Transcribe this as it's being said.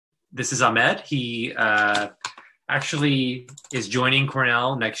This is Ahmed. He actually is joining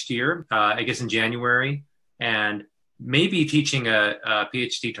Cornell next year, I guess in January, and maybe teaching a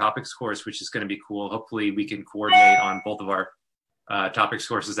PhD topics course, which is going to be cool. Hopefully we can coordinate on both of our topics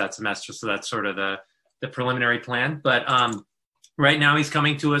courses that semester. So that's sort of the preliminary plan. But right now he's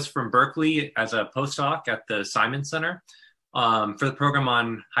coming to us from Berkeley as a postdoc at the Simon Center for the program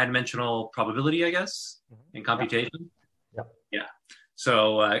on high dimensional probability, I guess, in computation. Yeah.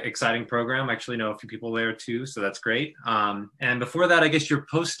 So exciting program. I actually know a few people there too, so that's great. And before that, I guess your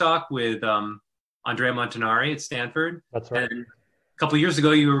postdoc with Andrea Montanari at Stanford. That's right. And a couple of years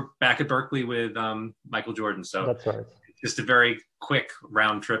ago, you were back at Berkeley with Michael Jordan. So that's right. Just a very quick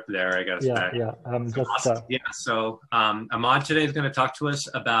round trip there, I guess. Yeah. Awesome. So Ahmad today is going to talk to us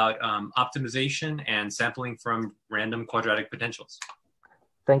about optimization and sampling from random quadratic potentials.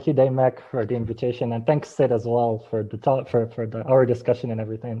 Thank you, Daymek, for the invitation, and thanks, Sid, as well, for the talk, for our discussion and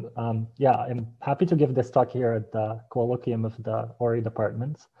everything. Yeah, I'm happy to give this talk here at the Colloquium of the ORIE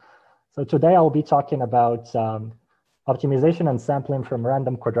department. So today I'll be talking about optimization and sampling from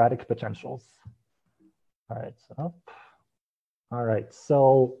random quadratic potentials. All right,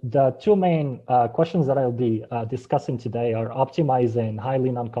 so the two main questions that I'll be discussing today are optimizing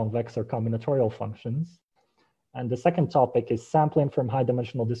highly non-convex or combinatorial functions. And the second topic is sampling from high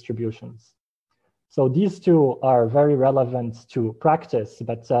dimensional distributions. So these two are very relevant to practice,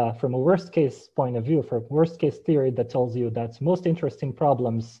 but from a worst case point of view, for worst case theory that tells you that most interesting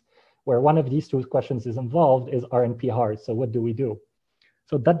problems where one of these two questions is involved is RNP hard. So what do we do?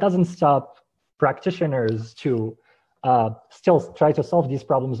 So that doesn't stop practitioners to still try to solve these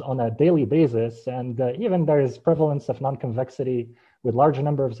problems on a daily basis. And even there is prevalence of non-convexity with large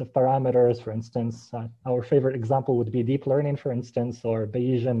numbers of parameters. For instance, our favorite example would be deep learning, for instance, or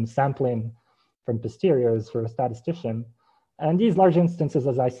Bayesian sampling from posteriors for a statistician. And these large instances,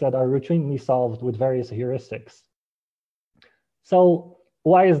 as I said, are routinely solved with various heuristics. So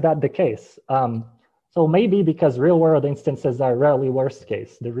why is that the case? So maybe because real world instances are rarely worst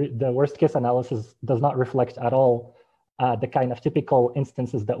case. The worst case analysis does not reflect at all the kind of typical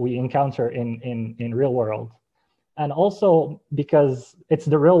instances that we encounter in real world. And also because it's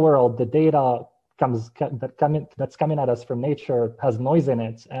the real world, the data that's coming at us from nature has noise in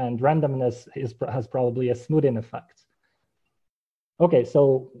it, and randomness has probably a smoothing effect. Okay,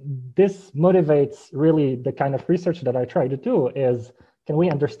 so this motivates really the kind of research that I try to do is, can we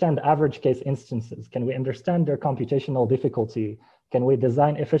understand average case instances? Can we understand their computational difficulty? Can we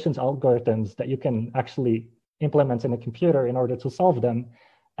design efficient algorithms that you can actually implement in a computer in order to solve them?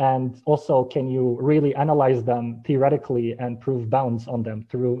 And also, can you really analyze them theoretically and prove bounds on them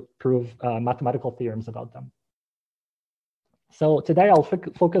through mathematical theorems about them? So today I'll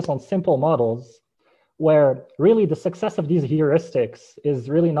focus on simple models where really the success of these heuristics is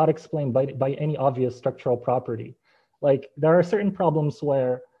really not explained by any obvious structural property. Like there are certain problems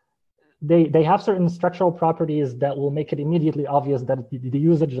where they have certain structural properties that will make it immediately obvious that the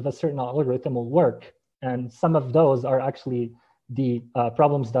usage of a certain algorithm will work. And some of those are actually the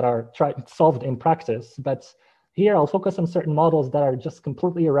problems that are solved in practice. But here I'll focus on certain models that are just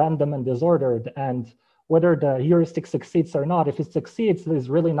completely random and disordered, and whether the heuristic succeeds or not, if it succeeds, it is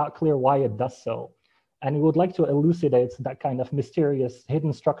really not clear why it does so. And we would like to elucidate that kind of mysterious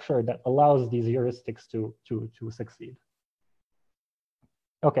hidden structure that allows these heuristics to succeed.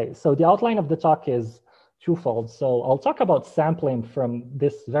 Okay, so the outline of the talk is twofold. So I'll talk about sampling from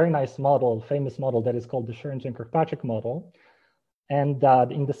this very nice model, famous model that is called the Sherrington-Kirkpatrick model. And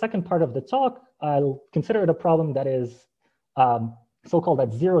in the second part of the talk, I'll consider it a problem that is so-called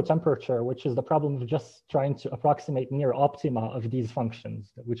at zero temperature, which is the problem of just trying to approximate near optima of these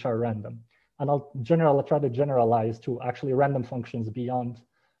functions, which are random. And I'll try to generalize to actually random functions beyond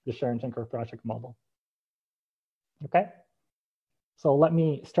the Sherrington-Kirkpatrick model. Okay, so let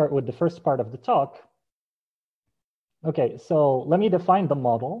me start with the first part of the talk. Okay, so let me define the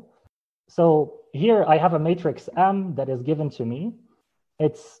model. So here I have a matrix M that is given to me.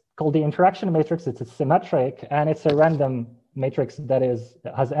 It's called the interaction matrix. It's symmetric, and it's a random matrix that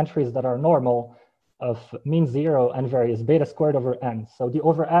has entries that are normal of mean 0 and varies beta squared over n. So the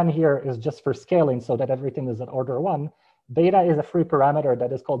over n here is just for scaling so that everything is at order 1. Beta is a free parameter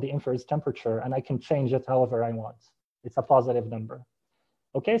that is called the inference temperature, and I can change it however I want. It's a positive number.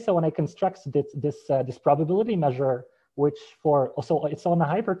 Okay, so when I construct this probability measure, which so it's on a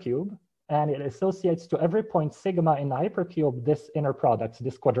hypercube, and it associates to every point sigma in the hypercube this inner product,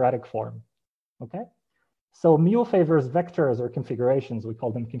 this quadratic form, okay? So mu favors vectors or configurations, we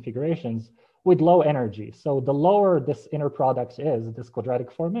call them configurations, with low energy. So the lower this inner product is, this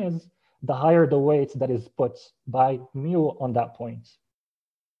quadratic form is, the higher the weight that is put by mu on that point.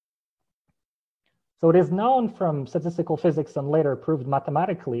 So it is known from statistical physics and later proved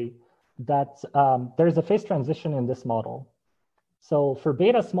mathematically that there's a phase transition in this model. So for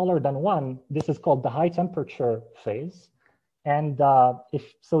beta smaller than 1, this is called the high temperature phase. And there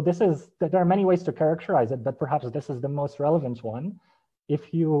are many ways to characterize it, but perhaps this is the most relevant one.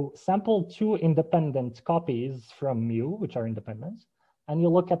 If you sample 2 independent copies from mu, which are independent, and you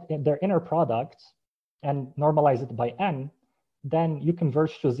look at their inner product and normalize it by n, then you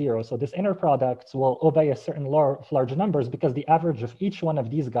converge to 0. So this inner product will obey a certain law of large numbers because the average of each one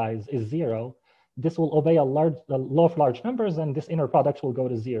of these guys is 0. This will obey a law of large numbers, and this inner product will go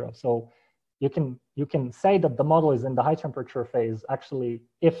to 0. So you can say that the model is in the high temperature phase, actually,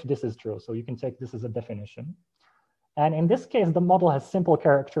 if this is true. So you can take this as a definition. And in this case, the model has simple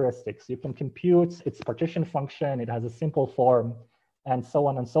characteristics. You can compute its partition function. It has a simple form, and so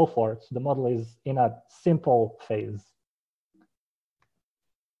on and so forth. The model is in a simple phase.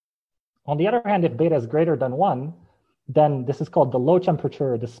 On the other hand, if beta is greater than 1, then this is called the low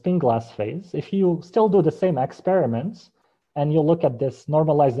temperature, the spin glass phase. If you still do the same experiments and you look at this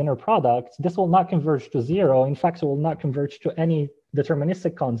normalized inner product, this will not converge to 0. In fact, it will not converge to any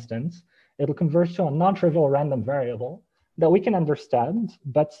deterministic constant. It'll converge to a non-trivial random variable that we can understand,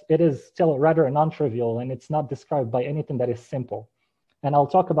 but it is still rather non-trivial, and it's not described by anything that is simple. And I'll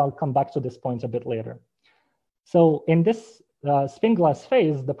come back to this point a bit later. So in this spin glass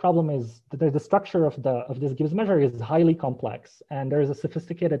phase, the problem is that the structure of this Gibbs measure is highly complex, and there is a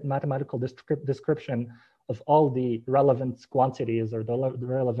sophisticated mathematical description of all the relevant quantities or the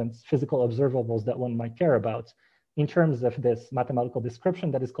relevant physical observables that one might care about in terms of this mathematical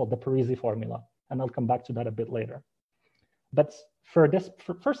description that is called the Parisi formula. And I'll come back to that a bit later. But for this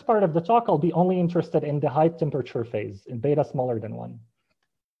first part of the talk, I'll be only interested in the high temperature phase, in beta smaller than 1.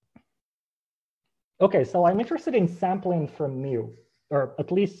 Okay, so I'm interested in sampling from mu, or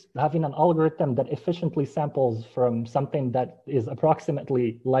at least having an algorithm that efficiently samples from something that is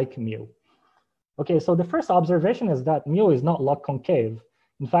approximately like mu. Okay, so the first observation is that mu is not log-concave.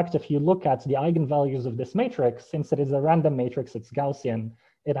 In fact, if you look at the eigenvalues of this matrix, since it is a random matrix, it's Gaussian,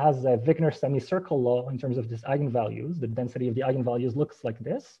 it has a Wigner semicircle law in terms of this eigenvalues. The density of the eigenvalues looks like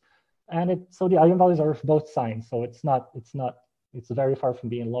this. And so the eigenvalues are of both signs. So it's very far from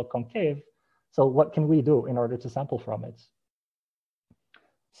being log-concave. So what can we do in order to sample from it?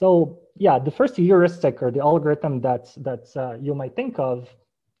 So yeah, the first heuristic or the algorithm that you might think of,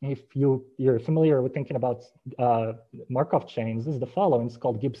 if you're familiar with thinking about Markov chains, is the following. It's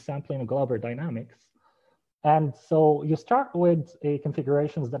called Gibbs sampling of Glauber dynamics. And so you start with a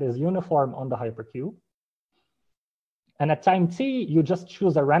configuration that is uniform on the hypercube. And at time t, you just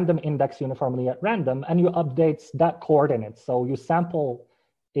choose a random index uniformly at random, and you update that coordinate. So you sample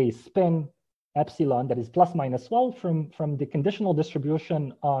a spin epsilon that is plus minus 12 from the conditional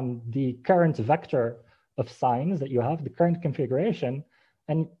distribution on the current vector of signs that you have, the current configuration.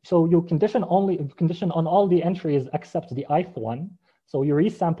 And so you condition on all the entries except the ith one. So you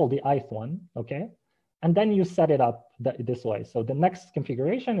resample the ith one, okay? And then you set it up this way. So the next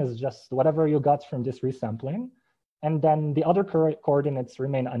configuration is just whatever you got from this resampling. And then the other coordinates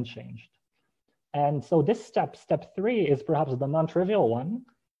remain unchanged. And so this step 3, is perhaps the non-trivial one.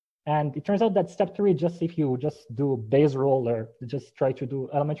 And it turns out that step 3, if you just do Bayes rule or just try to do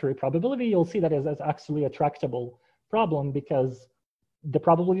elementary probability, you'll see that it's actually a tractable problem because the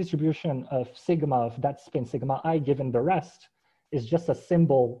probability distribution of sigma of that spin, sigma I, given the rest, is just a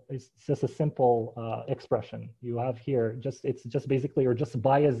symbol. It's just a simple expression you have here. It's just basically you're just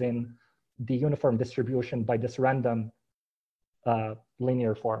biasing the uniform distribution by this random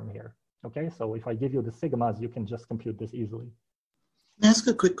linear form here. Okay, so if I give you the sigmas, you can just compute this easily. Can I ask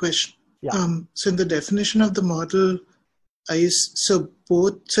a quick question? Yeah. So in the definition of the model, so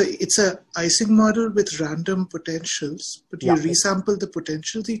it's a Ising model with random potentials, but you resample the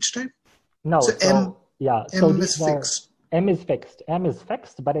potentials each time? No. So M is fixed. M is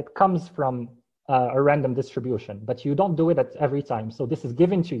fixed, but it comes from a random distribution, but you don't do it at every time. So this is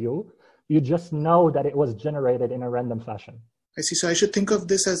given to you. You just know that it was generated in a random fashion. I see. So I should think of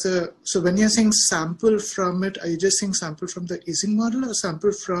this as so when you're saying sample from it, are you just saying sample from the Ising model or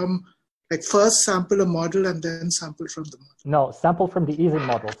sample from, like first sample a model and then sample from the model? No, sample from the Ising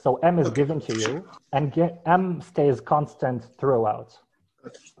model. So M is given to you and M stays constant throughout.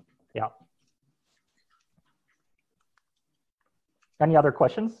 Yeah. Any other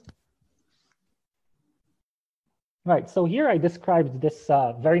questions? Right, so here I described this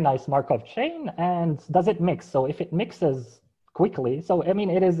very nice Markov chain, and does it mix? So if it mixes quickly, so I mean,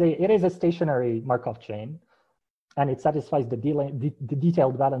 it is a stationary Markov chain, and it satisfies the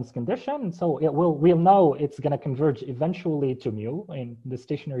detailed balance condition. So we'll know it's going to converge eventually to mu, and the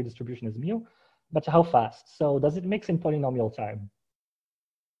stationary distribution is mu. But how fast? So does it mix in polynomial time?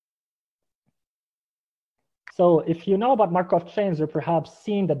 So if you know about Markov chains, you're perhaps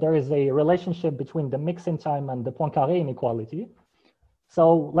seen that there is a relationship between the mix-in time and the Poincaré inequality.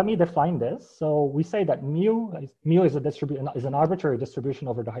 So let me define this. So we say that mu is an arbitrary distribution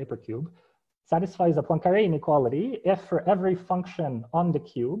over the hypercube, satisfies a Poincaré inequality if for every function on the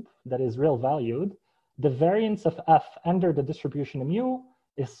cube that is real valued, the variance of f under the distribution mu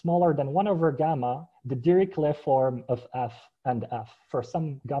is smaller than 1 over gamma, the Dirichlet form of f and f for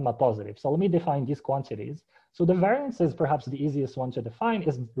some gamma positive. So let me define these quantities. So the variance is perhaps the easiest one to define,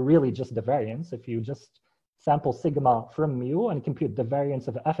 is really just the variance. If you just sample sigma from mu and compute the variance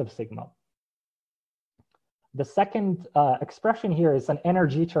of f of sigma. The second expression here is an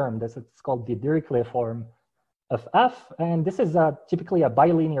energy term. It's called the Dirichlet form of f. And this is typically a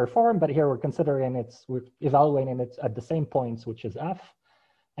bilinear form, but here we're evaluating it at the same points, which is f.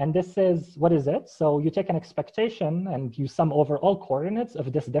 And this is, what is it? So you take an expectation and you sum over all coordinates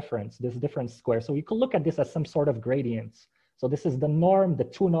of this difference square. So you could look at this as some sort of gradient. So this is the norm, the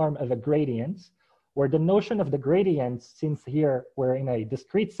 2 norm of a gradient, where the notion of the gradient, since here we're in a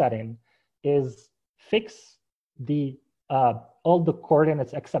discrete setting, is fix all the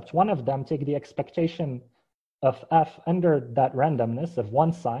coordinates except one of them, take the expectation of f under that randomness of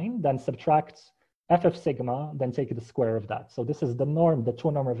 1 sign, then subtract f of sigma, then take the square of that. So this is the norm, the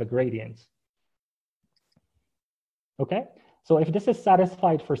 2 norm of a gradient. Okay, so if this is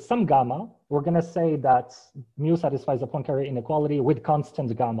satisfied for some gamma, we're going to say that mu satisfies a Poincaré inequality with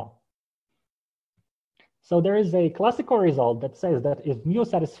constant gamma. So there is a classical result that says that if mu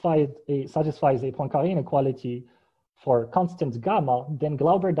satisfies a Poincaré inequality for constant gamma, then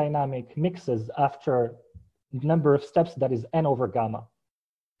Glauber dynamic mixes after number of steps that is n over gamma.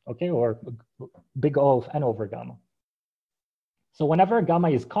 Okay, or big O of n over gamma. So whenever gamma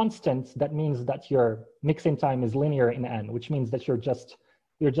is constant, that means that your mixing time is linear in n, which means that you're just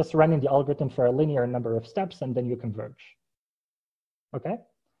running the algorithm for a linear number of steps and then you converge. Okay,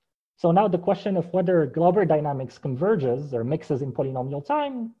 so now the question of whether Glauber dynamics converges or mixes in polynomial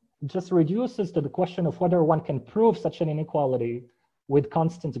time just reduces to the question of whether one can prove such an inequality with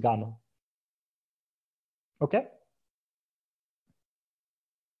constant gamma. Okay.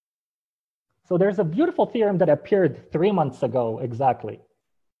 So there's a beautiful theorem that appeared 3 months ago exactly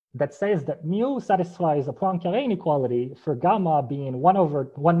that says that mu satisfies a Poincaré inequality for gamma being 1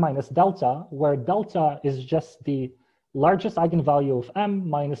 over 1 minus delta, where delta is just the largest eigenvalue of m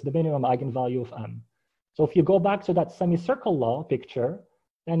minus the minimum eigenvalue of m. So if you go back to that semicircle law picture,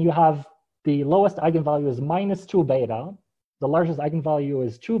 then you have the lowest eigenvalue is minus 2 beta, the largest eigenvalue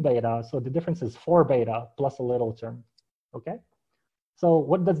is 2 beta, so the difference is 4 beta plus a little term. Okay, so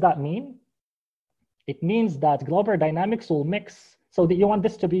what does that mean? It means that Glauber dynamics will mix, so that you want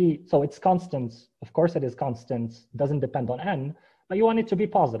this to be, so it's constant. Of course it is constant, doesn't depend on n, but you want it to be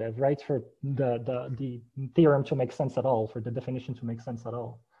positive, right? For the theorem to make sense at all, for the definition to make sense at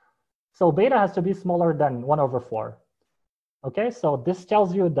all. So beta has to be smaller than 1 over 4. Okay, so this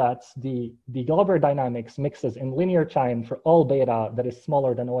tells you that the Glauber dynamics mixes in linear time for all beta that is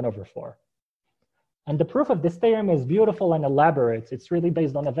smaller than 1 over 4. And the proof of this theorem is beautiful and elaborate. It's really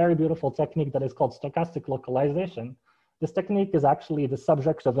based on a very beautiful technique that is called stochastic localization. This technique is actually the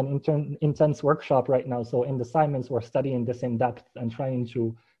subject of an intense workshop right now. So in the assignments, we're studying this in depth and trying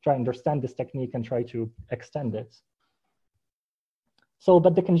to understand this technique and try to extend it. So,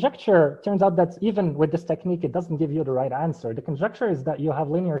 but the conjecture turns out that even with this technique, it doesn't give you the right answer. The conjecture is that you have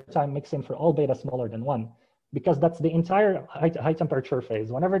linear time mixing for all beta smaller than 1, because that's the entire high temperature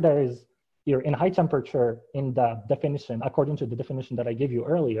phase. Whenever you're in high temperature in the definition, according to the definition that I gave you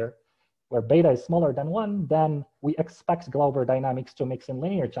earlier, where beta is smaller than 1, then we expect Glauber dynamics to mix in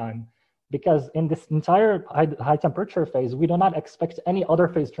linear time, because in this entire high temperature phase, we do not expect any other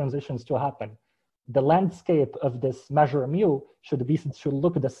phase transitions to happen. The landscape of this measure mu should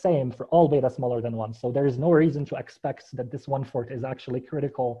look the same for all beta smaller than 1. So there is no reason to expect that this 1/4 is actually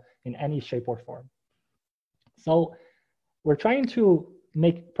critical in any shape or form. So we're trying to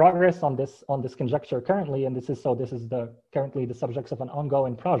make progress on this conjecture currently, and this is currently the subject of an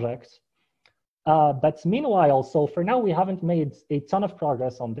ongoing project. But meanwhile, so for now we haven't made a ton of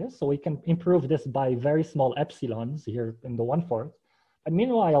progress on this, so we can improve this by very small epsilons here in the 1/4. And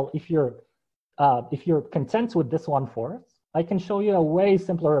meanwhile, if you're content with this 1/4, I can show you a way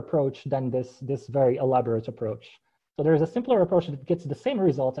simpler approach than this very elaborate approach. So there's a simpler approach that gets the same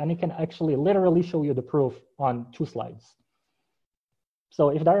result, and it can actually literally show you the proof on 2 slides. So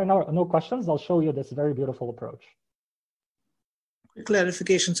if there are no questions, I'll show you this very beautiful approach.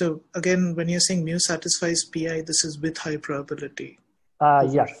 Clarification. So again, when you're saying mu satisfies PI, this is with high probability.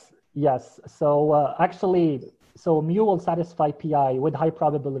 Yes. Yes, so actually, so mu will satisfy pi with high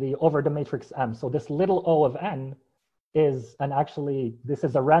probability over the matrix M. So this little o of n is, and actually this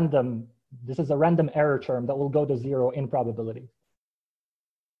is a random error term that will go to 0 in probability.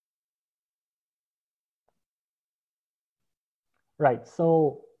 Right,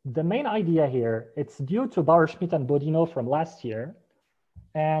 so the main idea here, it's due to Bauer, Schmidt, and Bodino from last year,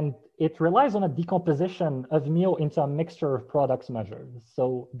 and it relies on a decomposition of mu into a mixture of products measures.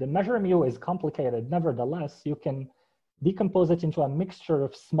 So the measure mu is complicated. Nevertheless, you can decompose it into a mixture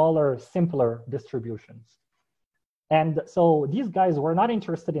of smaller, simpler distributions. And so these guys were not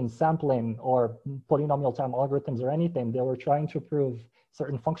interested in sampling or polynomial time algorithms or anything. They were trying to prove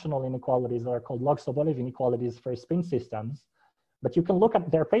certain functional inequalities that are called log Sobolev inequalities for spin systems. But you can look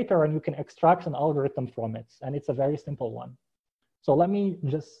at their paper and you can extract an algorithm from it. And it's a very simple one. So let me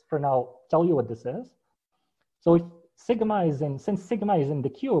just for now tell you what this is. So if sigma is in, since sigma is in the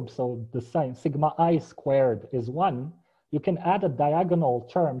cube, so the sign sigma I squared is 1, you can add a diagonal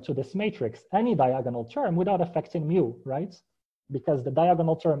term to this matrix, any diagonal term without affecting mu, right? Because the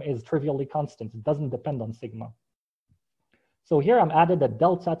diagonal term is trivially constant. It doesn't depend on sigma. So here I'm added a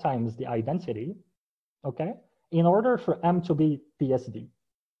delta times the identity, okay? In order for M to be PSD.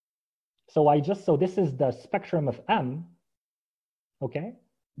 So this is the spectrum of M, okay?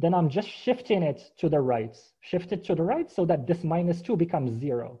 Then I'm just shifting it to the right. Shift it to the right so that this -2 becomes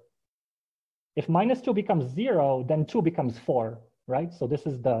 0. If -2 becomes 0, then 2 becomes 4, right? So this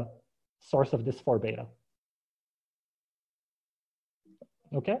is the source of this 4 beta.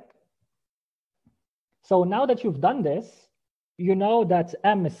 Okay? So now that you've done this, you know that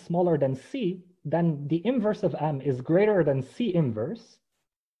M is smaller than C, then the inverse of M is greater than C inverse,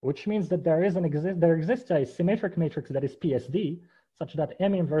 which means that there exists a symmetric matrix that is PSD, such that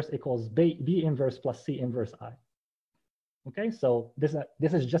M inverse equals B inverse plus C inverse I. Okay, so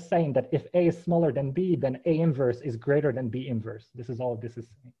this is just saying that if A is smaller than B, then A inverse is greater than B inverse. This is all this is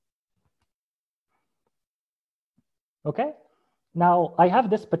saying. Okay, now I have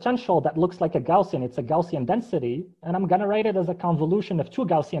this potential that looks like a Gaussian. It's a Gaussian density, and I'm gonna write it as a convolution of 2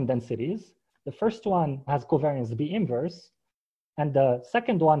 Gaussian densities. The first one has covariance B inverse, and the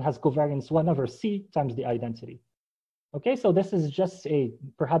second one has covariance 1 over C times the identity. Okay, so this is just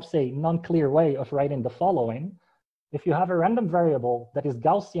perhaps a non-clear way of writing the following. If you have a random variable that is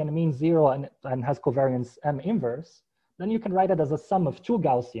Gaussian, mean 0, and has covariance M inverse, then you can write it as a sum of 2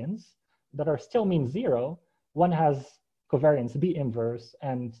 Gaussians that are still mean 0. One has covariance B inverse,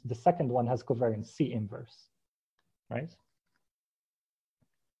 and the second one has covariance C inverse, right?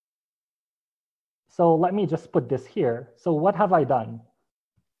 So let me just put this here. So what have I done?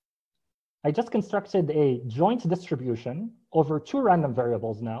 I just constructed a joint distribution over 2 random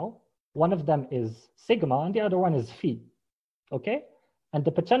variables now. One of them is sigma, and the other one is phi, okay? And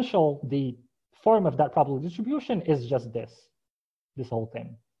the potential, the form of that probability distribution is just this whole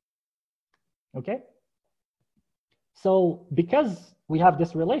thing, okay? So because we have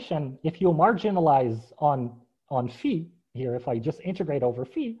this relation, if you marginalize on phi here, if I just integrate over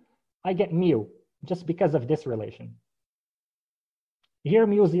phi, I get mu, just because of this relation. Here,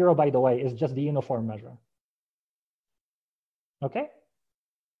 mu0, by the way, is just the uniform measure, okay?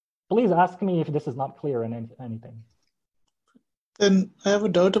 Please ask me if this is not clear in anything. Then I have a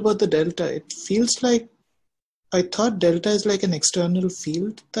doubt about the delta. It feels like, I thought delta is like an external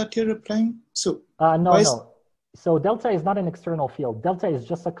field that you're applying. So no. So delta is not an external field. Delta is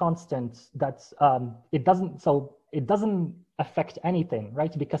just a constant that's, it doesn't affect anything,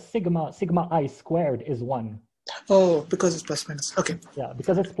 right? Because sigma I squared is 1. Oh, because it's plus minus, okay. Yeah,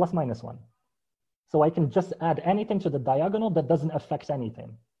 because it's plus minus 1. So I can just add anything to the diagonal that doesn't affect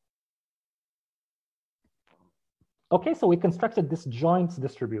anything. Okay, so we constructed this joint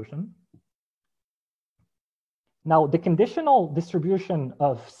distribution. Now, the conditional distribution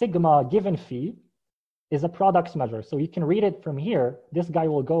of sigma given phi is a product measure. So you can read it from here. This guy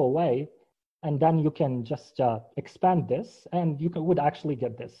will go away, and then you can just expand this, and you would actually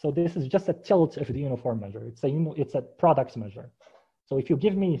get this. So this is just a tilt of the uniform measure. It's a product measure. So if you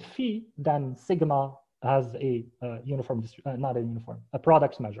give me phi, then sigma has a a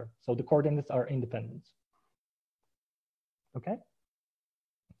product measure. So the coordinates are independent. Okay.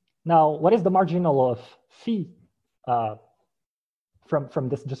 Now, what is the marginal of phi from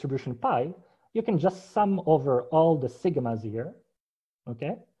this distribution pi? You can just sum over all the sigmas here.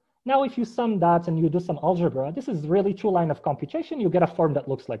 Okay. Now, if you sum that and you do some algebra, this is really 2 lines of computation. You get a form that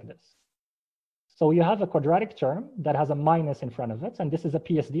looks like this. So you have a quadratic term that has a minus in front of it, and this is a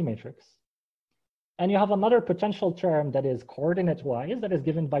PSD matrix. And you have another potential term that is coordinate-wise that is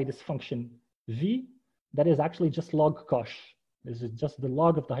given by this function v, that is actually just log cosh. This is just the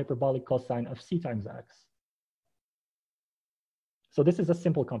log of the hyperbolic cosine of c times x. So this is a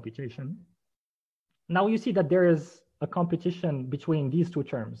simple computation. Now you see that there is a competition between these two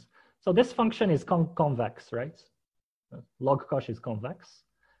terms. So this function is convex, right? Log cosh is convex.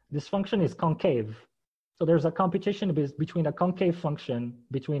 This function is concave. So there's a competition between a concave function,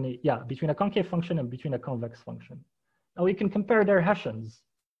 between a concave function and between a convex function. Now we can compare their Hessians.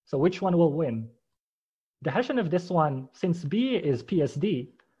 So which one will win? The Hessian of this one, since B is PSD,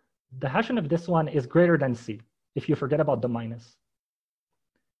 the Hessian of this one is greater than C, if you forget about the minus.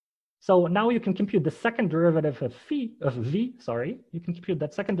 So now you can compute the second derivative of V. You can compute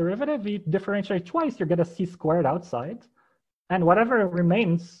that second derivative. You differentiate twice, you get a C squared outside. And whatever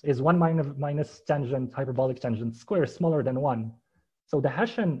remains is 1 minus tangent, hyperbolic tangent square smaller than 1. So the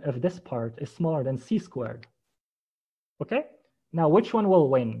Hessian of this part is smaller than C squared. Okay? Now which one will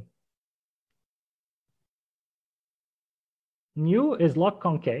win? Nu is log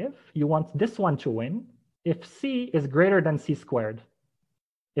concave. You want this one to win if C is greater than C squared.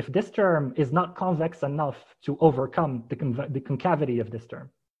 If this term is not convex enough to overcome the concavity of this term.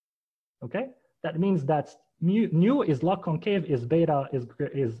 Okay? That means that nu is log concave is beta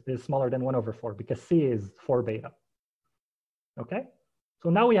is smaller than 1/4 because C is 4 beta. Okay? So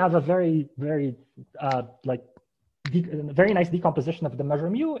now we have a very nice decomposition of the measure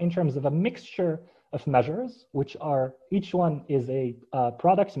mu in terms of a mixture of measures, which are each one is a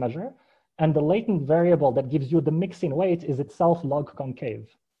product measure, and the latent variable that gives you the mixing weight is itself log concave.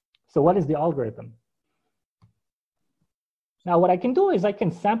 So what is the algorithm? Now what I can do is I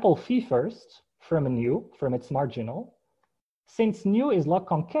can sample phi first from a nu, from its marginal. Since nu is log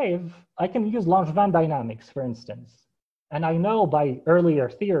concave, I can use Langevin dynamics, for instance. And I know by earlier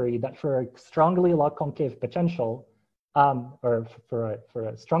theory that for a strongly log concave potential, or for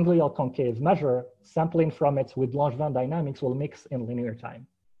a strongly log concave measure, sampling from it with Langevin dynamics will mix in linear time,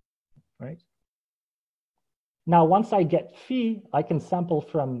 right? Now, once I get phi, I can sample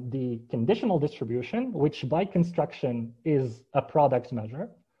from the conditional distribution, which by construction is a product measure.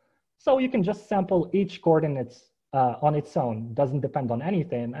 So you can just sample each coordinate on its own, doesn't depend on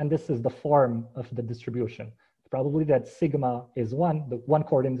anything, and this is the form of the distribution. Probably that sigma is 1, the one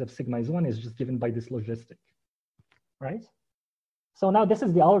coordinate of sigma is 1 is just given by this logistic, right? So now this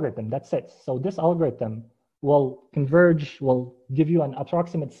is the algorithm, that's it. So this algorithm will converge, will give you an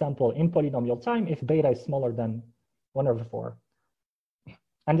approximate sample in polynomial time if beta is smaller than 1/4.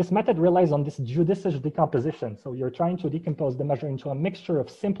 And this method relies on this judicious decomposition. So you're trying to decompose the measure into a mixture of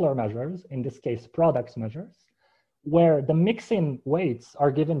simpler measures, in this case, product measures, where the mixing weights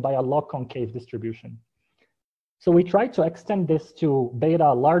are given by a log concave distribution. So we tried to extend this to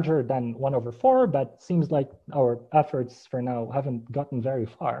beta larger than 1/4, but seems like our efforts for now haven't gotten very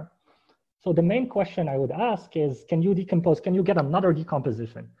far. So the main question I would ask is, can you get another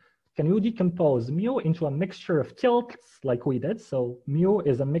decomposition? Can you decompose mu into a mixture of tilts like we did? So mu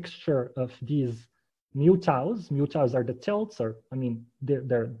is a mixture of these mu taus. Mu taus are the tilts, or I mean,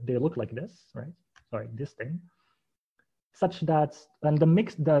 they look like this, right? Sorry, this thing. Such that, and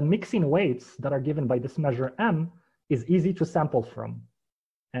the mixing weights that are given by this measure M is easy to sample from.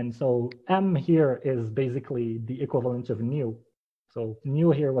 And so M here is basically the equivalent of nu. So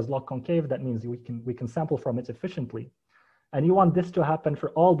nu here was log concave. That means we can sample from it efficiently. And you want this to happen for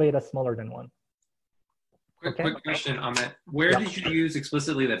all beta smaller than 1. Quick question, Ahmed. Where did you use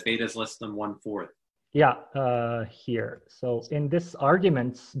explicitly that beta is less than 1/4? Yeah, here. So in this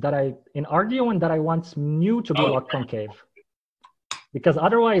argument in arguing that I want nu to be log concave, because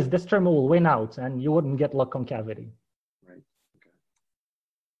otherwise this term will win out and you wouldn't get log concavity. Right. Okay.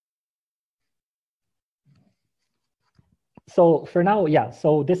 So for now, yeah. So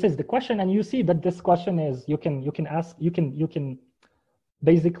this is the question, and you see that this question is you can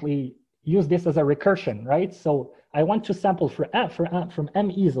basically use this as a recursion, right? So I want to sample from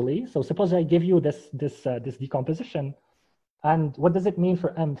M easily. So suppose I give you this decomposition, and what does it mean for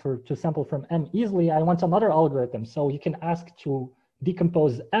M to sample from M easily? I want another algorithm. So you can ask to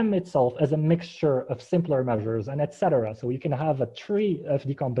decompose M itself as a mixture of simpler measures and etc. So you can have a tree of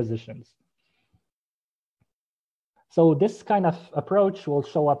decompositions. So this kind of approach will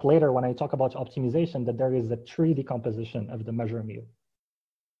show up later when I talk about optimization, that there is a tree decomposition of the measure mu.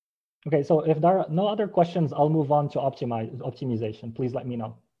 Okay, so if there are no other questions, I'll move on to optimization. Please let me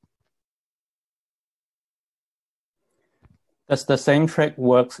know. Does the same trick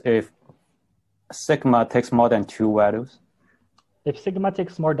work if sigma takes more than 2 values? If sigma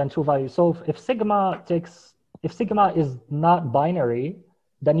takes more than 2 values, so if sigma is not binary,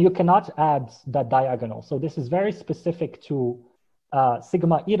 then you cannot add that diagonal. So this is very specific to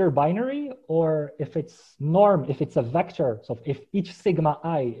sigma either binary or if it's norm, if it's a vector. So if each sigma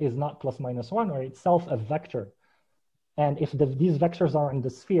I is not plus minus 1 or itself a vector. And if these vectors are in the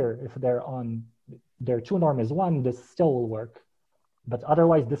sphere, if they're on their 2 norm is 1, this still will work. But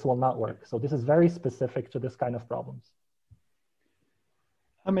otherwise, this will not work. So this is very specific to this kind of problems.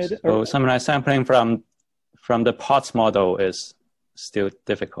 So summarized sampling from the Potts model is still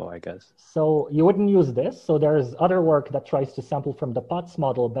difficult, I guess. So you wouldn't use this. So there's other work that tries to sample from the Potts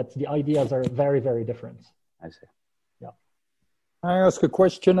model, but the ideas are very, very different. I see. Yeah. Can I ask a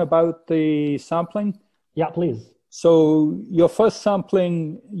question about the sampling? Yeah, please. So your first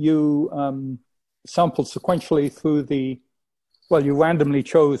sampling, you sampled sequentially through you randomly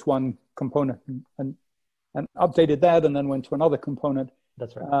chose one component and updated that and then went to another component.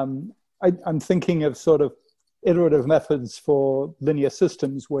 That's right. I'm thinking of sort of iterative methods for linear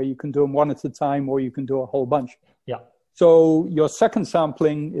systems where you can do them one at a time or you can do a whole bunch. Yeah. So your second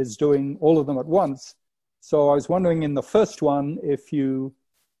sampling is doing all of them at once. So I was wondering in the first one, if you,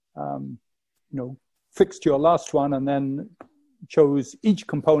 fixed your last one and then chose each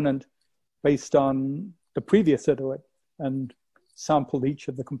component based on the previous iterate and sampled each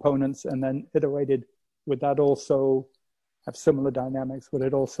of the components and then iterated, would that also have similar dynamics? Would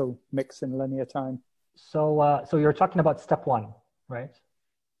it also mix in linear time? So you're talking about step 1, right?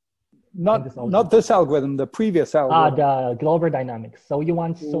 Not this algorithm, the previous algorithm. The Glauber dynamics. So you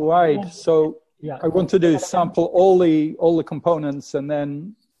want right. So yeah, I want to do sample all the components and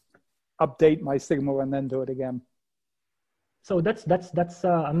then update my sigma and then do it again. So that's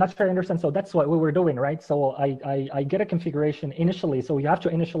I'm not sure I understand. So that's what we were doing, right? So I get a configuration initially. So you have to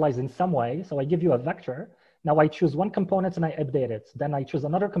initialize in some way. So I give you a vector. Now I choose one component and I update it. Then I choose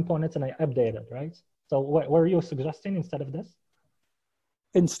another component and I update it, right? So what were you suggesting instead of this?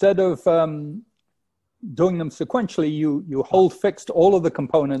 Instead of doing them sequentially, you hold fixed all of the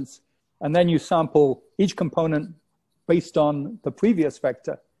components and then you sample each component based on the previous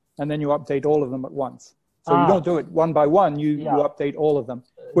vector. And then you update all of them at once. So you don't do it one by one, you update all of them,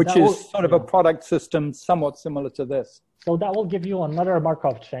 which is sort of a product system somewhat similar to this. So that will give you another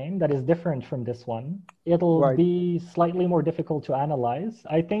Markov chain that is different from this one. It'll be slightly more difficult to analyze.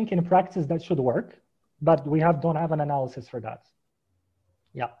 I think in practice that should work, but we don't have an analysis for that.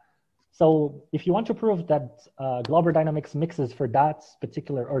 Yeah. So if you want to prove that Glauber dynamics mixes for that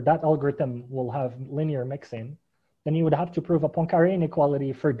particular, or that algorithm will have linear mixing, then you would have to prove a Poincare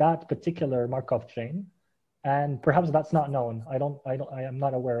inequality for that particular Markov chain. And perhaps that's not known. I am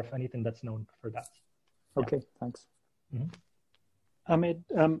not aware of anything that's known for that. Okay, thanks. Mm-hmm. Ahmed,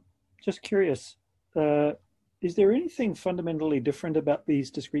 just curious, is there anything fundamentally different about these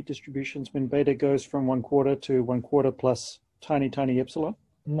discrete distributions when beta goes from 1/4 to 1/4 plus tiny epsilon?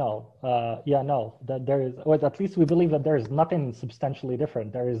 No, no. That there is, or at least we believe that there is nothing substantially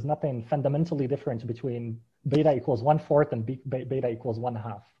different. There is nothing fundamentally different between beta equals 1/4 and beta equals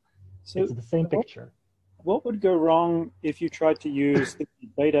 1/2. So it's the same picture. What would go wrong if you tried to use the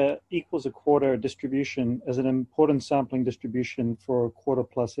beta equals 1/4 distribution as an important sampling distribution for 1/4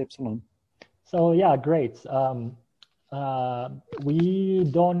 plus epsilon? So yeah, great. We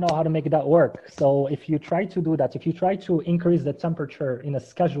don't know how to make that work. So if you try to do that, if you try to increase the temperature in a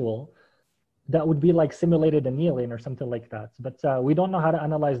schedule, that would be like simulated annealing or something like that. But we don't know how to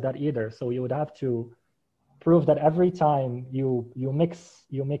analyze that either. So you would have to prove that every time you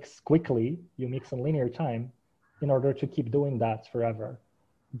mix quickly, you mix in linear time in order to keep doing that forever.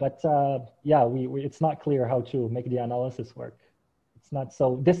 But yeah, it's not clear how to make the analysis work. It's not, so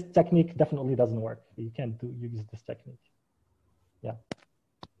this technique definitely doesn't work. You can't use this technique. Yeah.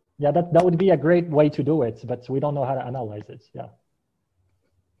 Yeah, that would be a great way to do it, but we don't know how to analyze it. Yeah.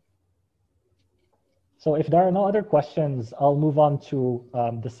 So if there are no other questions, I'll move on to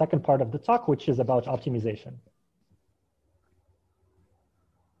the second part of the talk, which is about optimization.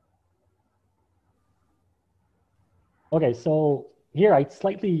 Okay, so here I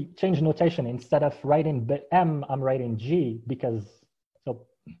slightly changed notation. Instead of writing M, I'm writing G because, so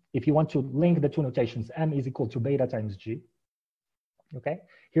if you want to link the two notations, M is equal to beta times G. Okay,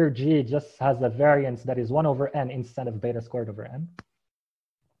 here G just has a variance that is 1/n instead of beta squared over n.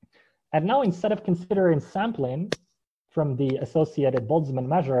 And now instead of considering sampling from the associated Boltzmann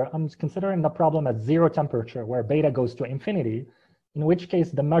measure, I'm considering the problem at 0 temperature where beta goes to infinity, in which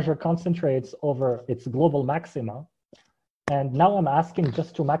case the measure concentrates over its global maxima. And now I'm asking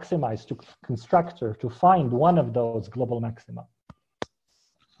just to maximize, to constructor, to find one of those global maxima.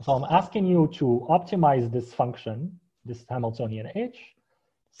 So I'm asking you to optimize this function, this Hamiltonian H,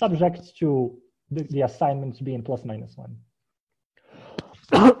 subject to the assignment being plus minus 1.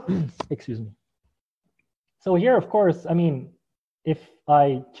 Excuse me. So here, of course, I mean, if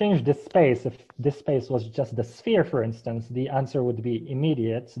I change this space, if this space was just the sphere, for instance, the answer would be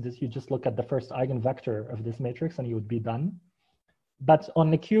immediate. So you just look at the first eigenvector of this matrix and you would be done. But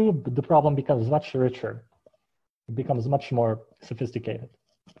on the cube, the problem becomes much richer. It becomes much more sophisticated.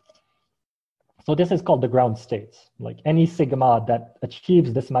 So this is called the ground state. Like any sigma that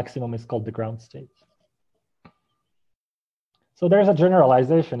achieves this maximum is called the ground state. So there's a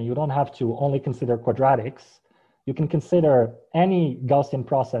generalization. You don't have to only consider quadratics. You can consider any Gaussian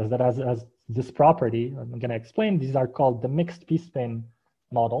process that has this property. I'm going to explain. These are called the mixed p-spin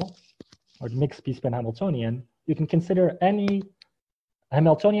model, or the mixed p-spin Hamiltonian. You can consider any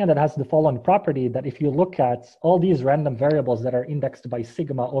Hamiltonian that has the following property, that if you look at all these random variables that are indexed by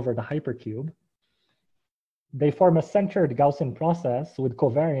sigma over the hypercube, they form a centered Gaussian process with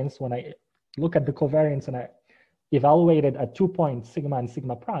covariance. When I look at the covariance and I evaluate it at 2 points, sigma and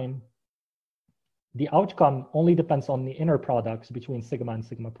sigma prime, the outcome only depends on the inner products between sigma and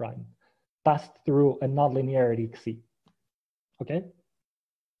sigma prime, passed through a nonlinearity Xi. Okay?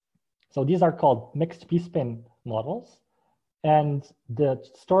 So these are called mixed p-spin models. And the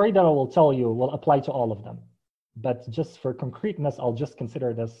story that I will tell you will apply to all of them. But just for concreteness, I'll just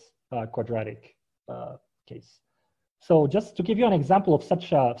consider this quadratic case. So just to give you an example of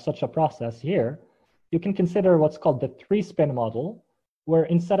such a process here, you can consider what's called the 3-spin model, where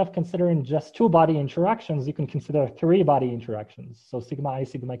instead of considering just 2 body interactions, you can consider 3 body interactions. So sigma I,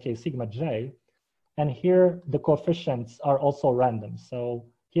 sigma k, sigma j. And here the coefficients are also random. So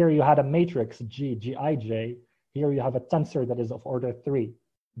here you had a matrix G, Gij. Here you have a tensor that is of order 3,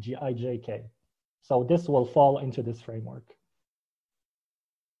 Gij. So this will fall into this framework.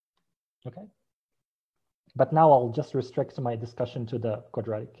 Okay. But now I'll just restrict my discussion to the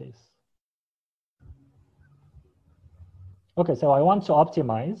quadratic case. Okay, so I want to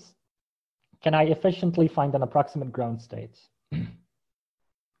optimize. Can I efficiently find an approximate ground state?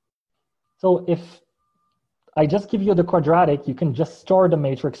 So if I just give you the quadratic, you can just store the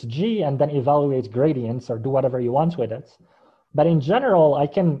matrix G and then evaluate gradients or do whatever you want with it. But in general, I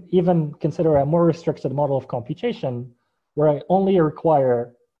can even consider a more restricted model of computation where I only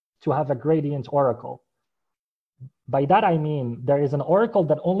require to have a gradient oracle. By that, I mean, there is an oracle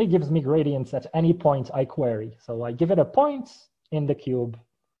that only gives me gradients at any point I query. So I give it a point in the cube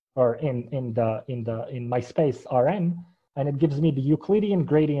or in my space Rn, and it gives me the Euclidean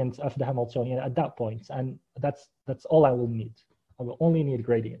gradient of the Hamiltonian at that point. And that's all I will need. I will only need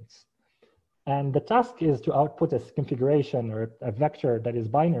gradients. And the task is to output a configuration or a vector that is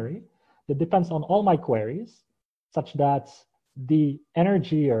binary that depends on all my queries, such that the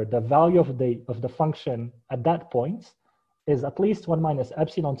energy or the value of the function at that point is at least 1 minus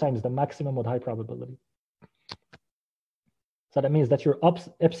epsilon times the maximum with high probability. So that means that you're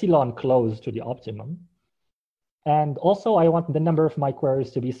epsilon close to the optimum. And also I want the number of my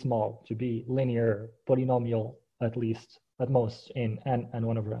queries to be small, to be linear, polynomial, at least, at most in n and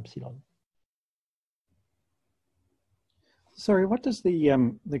 1 over epsilon. Sorry, what does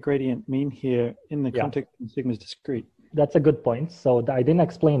the gradient mean here in the context of sigma is discrete? That's a good point. So I didn't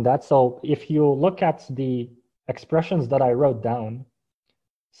explain that. So if you look at the expressions that I wrote down,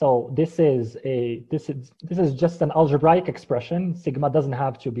 so this is just an algebraic expression. Sigma doesn't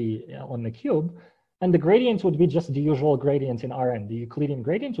have to be on the cube, and the gradient would be just the usual gradient in Rn, the Euclidean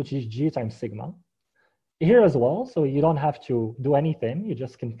gradient, which is G times sigma. Here as well, so you don't have to do anything. You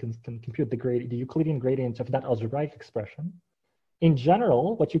just can compute the Euclidean gradient of that algebraic expression. In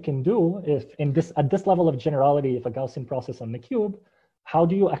general, what you can do is at this level of generality of a Gaussian process on the cube, how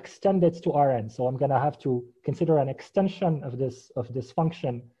do you extend it to Rn? So I'm going to have to consider an extension of this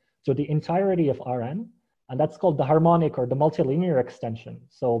function to the entirety of Rn, and that's called the harmonic or the multilinear extension.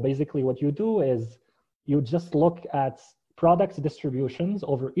 So basically what you do is you just look at product distributions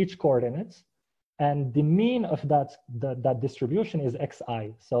over each coordinate, and the mean of that distribution is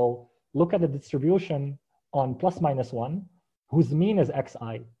xi. So look at the distribution on plus minus 1, whose mean is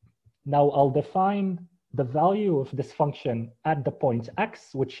xi. Now I'll define the value of this function at the point x,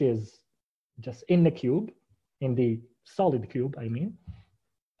 which is just in the cube, in the solid cube, I mean,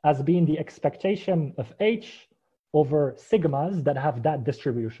 as being the expectation of h over sigmas that have that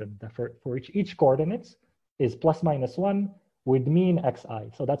distribution. That for each coordinate is plus minus 1 with mean xi.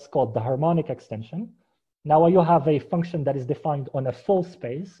 So that's called the harmonic extension. Now you have a function that is defined on a full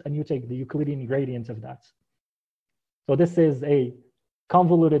space, and you take the Euclidean gradient of that. So this is a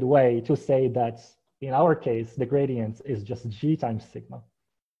convoluted way to say that in our case, the gradient is just G times sigma.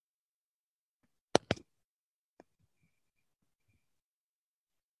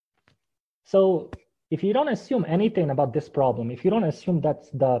 So if you don't assume anything about this problem, if you don't assume that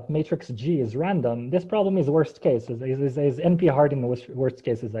the matrix G is random, this problem is worst case, is NP hard in the worst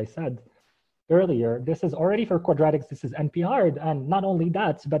case, as I said earlier. This is already for quadratics, this is NP hard, and not only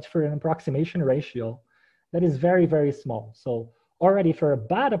that, but for an approximation ratio that is very, very small. So already for a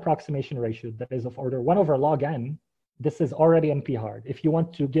bad approximation ratio that is of order 1 over log n, this is already NP hard. If you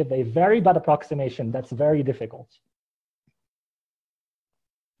want to give a very bad approximation, that's very difficult.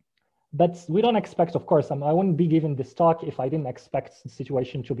 But we don't expect, of course, I wouldn't be giving this talk if I didn't expect the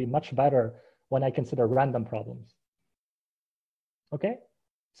situation to be much better when I consider random problems. Okay,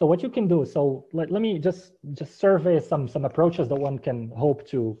 so what you can do, so let me just survey some approaches that one can hope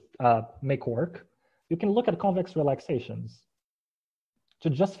to make work. You can look at convex relaxations. So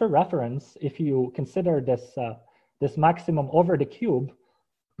just for reference, if you consider this, this maximum over the cube,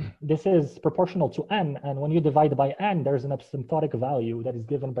 this is proportional to n, and when you divide by n, there's an asymptotic value that is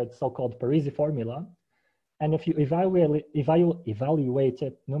given by the so-called Parisi formula. And if you evaluate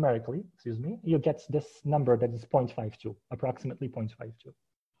it numerically, excuse me, you get this number that is 0.52, approximately 0.52.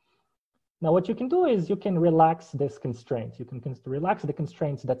 Now what you can do is you can relax this constraint. You can relax the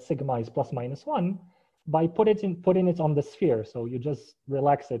constraints that sigma is plus minus 1 by putting it on the sphere. So you just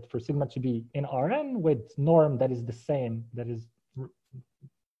relax it for sigma to be in Rn with norm that is the same, that is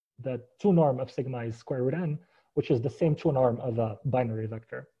the 2 norm of sigma is square root n, which is the same 2 norm of a binary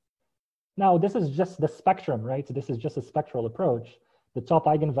vector. Now, this is just the spectrum, right? So this is just a spectral approach. The top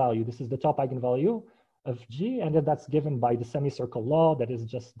eigenvalue, this is the top eigenvalue of G, and then that's given by the semicircle law. That is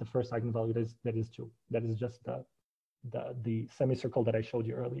just the first eigenvalue that is 2. That is just the semicircle that I showed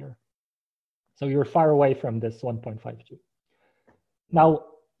you earlier. So you're far away from this 1.52. Now,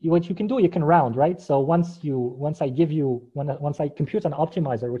 what you can do, you can round, right? So once I compute an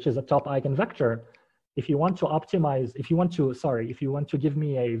optimizer, which is a top eigenvector, if you want to give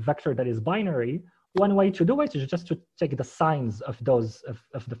me a vector that is binary, one way to do it is just to take the signs of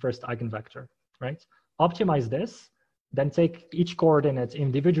the first eigenvector, right? Optimize this, then take each coordinate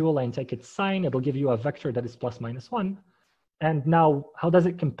individually and take its sign. It'll give you a vector that is plus minus 1. And now, how does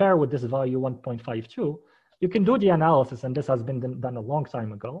it compare with this value 1.52? You can do the analysis, and this has been done a long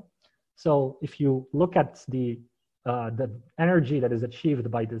time ago. So if you look at the energy that is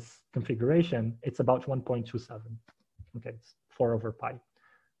achieved by this configuration, it's about 1.27. Okay, it's 4 over pi,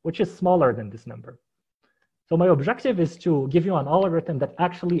 which is smaller than this number. So my objective is to give you an algorithm that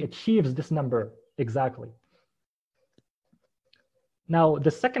actually achieves this number exactly. Now,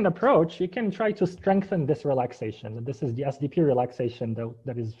 the second approach, you can try to strengthen this relaxation. This is the SDP relaxation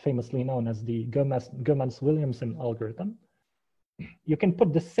that is famously known as the Gomans-Williamson algorithm. You can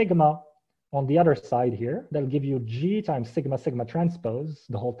put the sigma on the other side here. That'll give you G times sigma sigma transpose,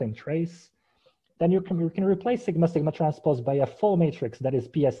 the whole thing trace. Then you can replace sigma sigma transpose by a full matrix that is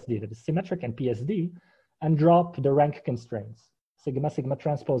PSD, that is symmetric and PSD, and drop the rank constraints. Sigma sigma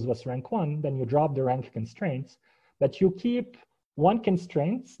transpose was rank 1, then you drop the rank constraints, but you keep one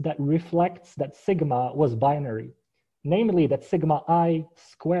constraint that reflects that sigma was binary, namely that sigma I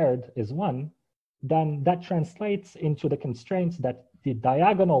squared is 1, then that translates into the constraints that the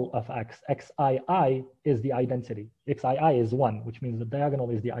diagonal of x, xii, is the identity. Xii is 1, which means the diagonal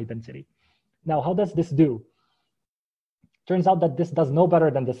is the identity. Now, how does this do? Turns out that this does no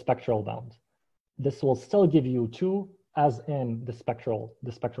better than the spectral bound. This will still give you 2 as in the spectral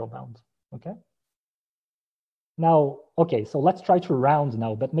bound, okay? Now, okay, so let's try to round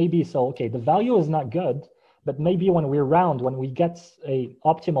now, but maybe, so, okay, the value is not good, but maybe when we round, when we get a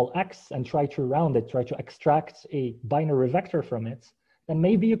optimal x and try to round it, try to extract a binary vector from it, then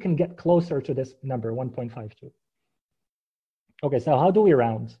maybe you can get closer to this number, 1.52. Okay, so how do we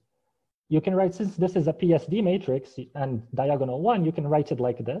round? You can write, since this is a PSD matrix and diagonal 1, you can write it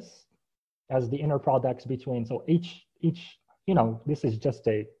like this as the inner products between, so each, you know, this is just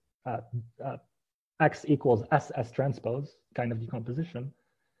a x equals SS transpose kind of decomposition.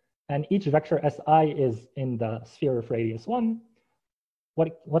 And each vector SI is in the sphere of radius 1.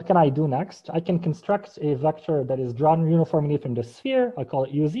 What can I do next? I can construct a vector that is drawn uniformly from the sphere. I call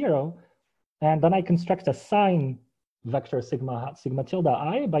it U0. And then I construct a sign vector sigma tilde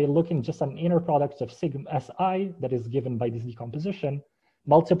I by looking just an inner product of sigma SI that is given by this decomposition,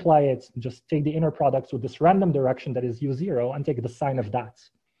 multiply it, just take the inner products with this random direction that is U0 and take the sign of that.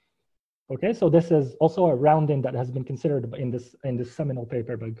 Okay, so this is also a rounding that has been considered in this seminal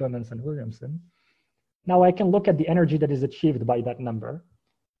paper by Gomans and Williamson. Now I can look at the energy that is achieved by that number,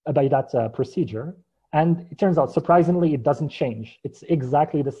 by that procedure, and it turns out surprisingly it doesn't change. It's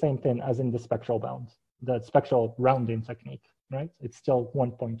exactly the same thing as in the spectral bound, the spectral rounding technique, right? It's still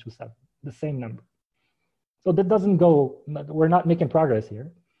 1.27, the same number. So that doesn't go, we're not making progress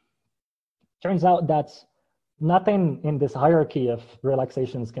here. Turns out that nothing in this hierarchy of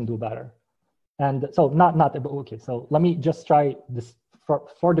relaxations can do better. And so okay, so let me just try this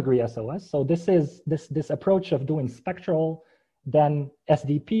 4-degree SOS. So this is this approach of doing spectral, then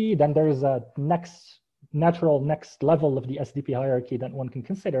SDP, then there is a natural next level of the SDP hierarchy that one can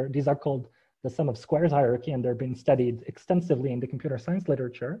consider. These are called the sum of squares hierarchy, and they're being studied extensively in the computer science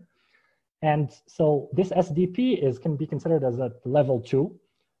literature. And so this SDP can be considered as a level 2.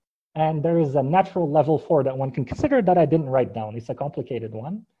 And there is a natural level 4 that one can consider that I didn't write down. It's a complicated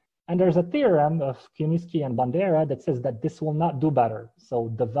one. And there's a theorem of Kuniski and Bandera that says that this will not do better.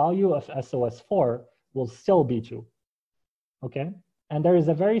 So the value of SOS4 will still be 2. Okay? And there is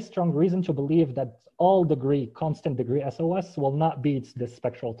a very strong reason to believe that all constant degree SOS will not beat this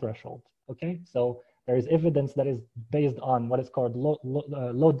spectral threshold. Okay? So there is evidence that is based on what is called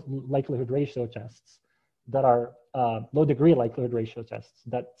low likelihood ratio tests that are low degree likelihood ratio tests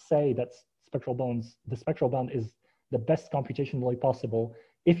that say that the spectral bound is the best computationally possible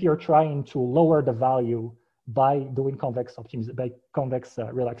if you're trying to lower the value by doing convex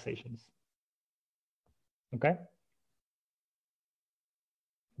relaxations. Okay?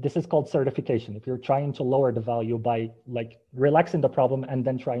 This is called certification. If you're trying to lower the value by like relaxing the problem and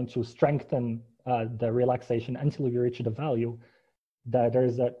then trying to strengthen the relaxation until you reach the value, there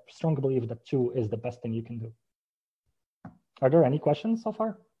is a strong belief that 2 is the best thing you can do. Are there any questions so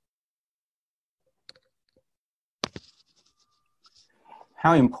far?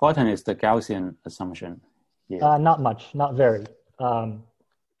 How important is the Gaussian assumption here? Not much, not very. You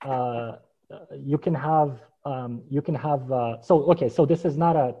can have, so this is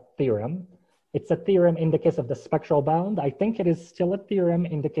not a theorem. It's a theorem in the case of the spectral bound. I think it is still a theorem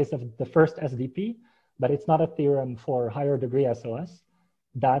in the case of the first SDP, but it's not a theorem for higher degree SOS,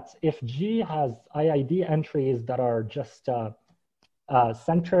 that if G has IID entries that are just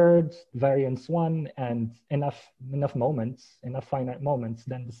centered, variance 1, and enough finite moments,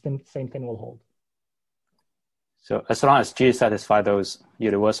 then the same thing will hold. So as long as G satisfies those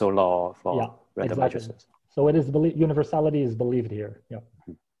universal law for random matrices. So it is universality is believed here. Yeah,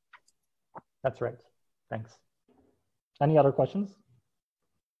 that's right. Thanks. Any other questions?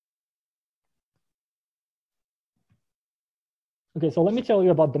 Okay, so let me tell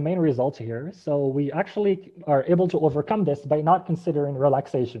you about the main result here. So we actually are able to overcome this by not considering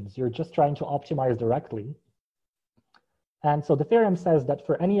relaxations. You're just trying to optimize directly. And so the theorem says that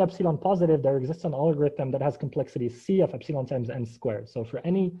for any epsilon positive, there exists an algorithm that has complexity C of epsilon times n squared. So for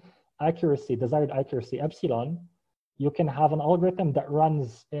any accuracy, desired accuracy epsilon, you can have an algorithm that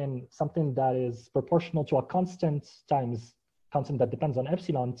runs in something that is proportional to a constant that depends on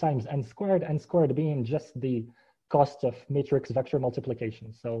epsilon times n squared being just the cost of matrix vector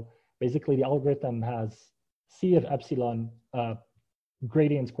multiplication. So basically the algorithm has C of epsilon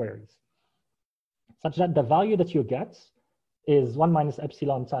gradient queries, such that the value that you get is 1 minus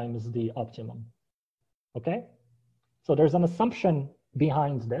epsilon times the optimum. Okay? So there's an assumption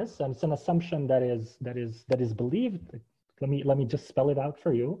behind this, and it's an assumption that is believed. Let me just spell it out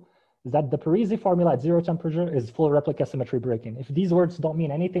for you. Is that the Parisi formula at 0 temperature is full replica symmetry breaking. If these words don't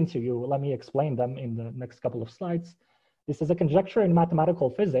mean anything to you, let me explain them in the next couple of slides. This is a conjecture in mathematical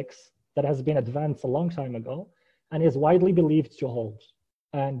physics that has been advanced a long time ago and is widely believed to hold.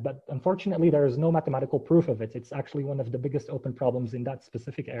 But unfortunately, there is no mathematical proof of it. It's actually one of the biggest open problems in that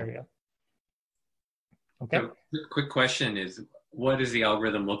specific area. Okay. So, quick question is, what does the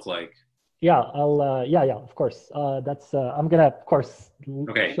algorithm look like? Yeah, of course. I'm gonna, of course,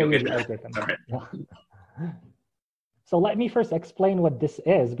 show you the algorithm. All right. Yeah. So let me first explain what this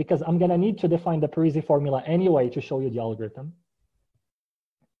is, because I'm gonna need to define the Parisi formula anyway to show you the algorithm.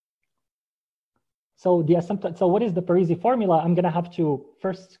 So what is the Parisi formula? I'm gonna have to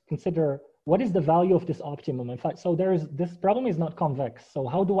first consider what is the value of this optimum. In fact, so this problem is not convex. So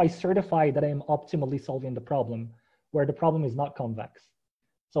how do I certify that I am optimally solving the problem where the problem is not convex?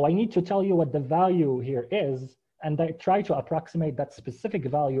 So I need to tell you what the value here is, and I try to approximate that specific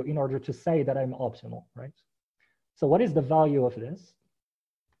value in order to say that I'm optimal, right? So what is the value of this?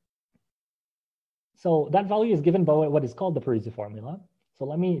 So that value is given by what is called the Parisi formula. So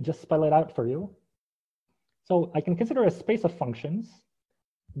let me just spell it out for you. So I can consider a space of functions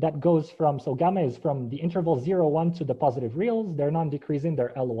that goes from, so gamma is from the interval 0, 1 to the positive reals. They're non-decreasing,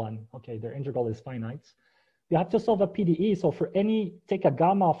 they're L1. Okay, their integral is finite. You have to solve a PDE. So for take a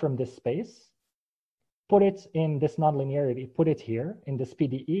gamma from this space, put it in this nonlinearity, put it here in this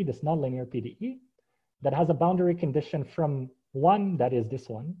PDE, this nonlinear PDE that has a boundary condition from 1, that is this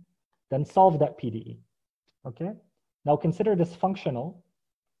one, then solve that PDE, okay? Now consider this functional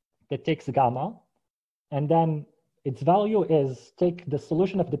that takes gamma and then its value is take the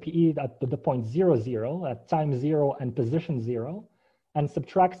solution of the PE at the point 0, 0, at time 0 and position 0, and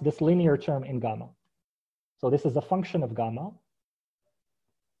subtract this linear term in gamma. So this is a function of gamma.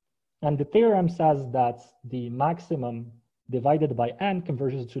 And the theorem says that the maximum divided by n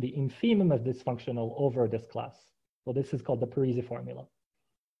converges to the infimum of this functional over this class. So this is called the Parisi formula.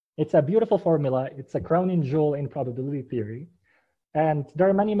 It's a beautiful formula. It's a crowning jewel in probability theory. And there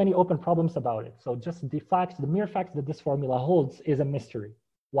are many, many open problems about it. So just the mere fact that this formula holds is a mystery.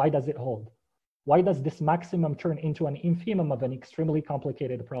 Why does it hold? Why does this maximum turn into an infimum of an extremely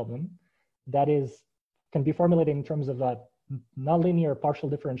complicated problem that can be formulated in terms of nonlinear partial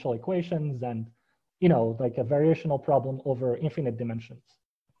differential equations and, like a variational problem over infinite dimensions?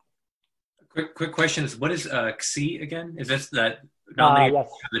 Quick question is, what is Xi again? Is this that nonlinear yes.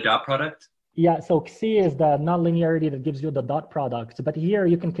 the dot product? Yeah, so Xi is the nonlinearity that gives you the dot product. But here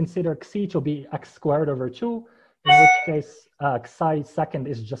you can consider Xi to be x squared over 2, in which case Xi second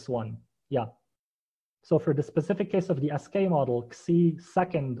is just 1. Yeah. So for the specific case of the SK model, Xi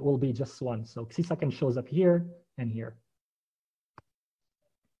second will be just 1. So Xi second shows up here and here.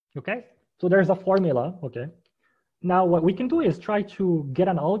 Okay, so there's a formula. Okay. Now what we can do is try to get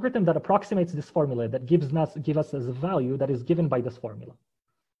an algorithm that approximates this formula that gives us as a value that is given by this formula.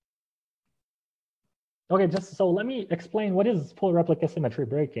 Okay, just so let me explain what is full replica symmetry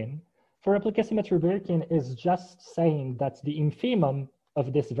break-in. Full replica symmetry break-in is just saying that the infimum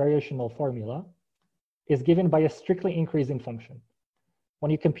of this variational formula is given by a strictly increasing function.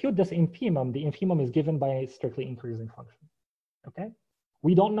 When you compute this infimum, the infimum is given by a strictly increasing function. Okay,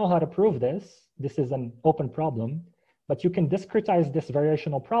 we don't know how to prove this. This is an open problem, but you can discretize this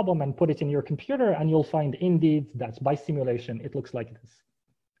variational problem and put it in your computer, and you'll find indeed that by simulation it looks like this.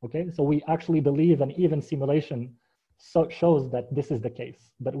 Okay, so we actually believe an even simulation shows that this is the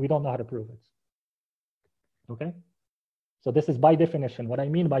case, but we don't know how to prove it. Okay, so this is by definition. What I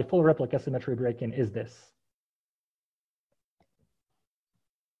mean by full replica symmetry break-in is this.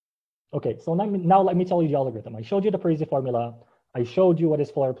 Okay, so now let me tell you the algorithm. I showed you the Parisi formula. I showed you what is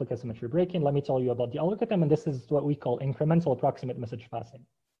full replica symmetry break-in. Let me tell you about the algorithm, and this is what we call incremental approximate message passing.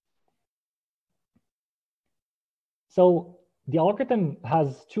 So the algorithm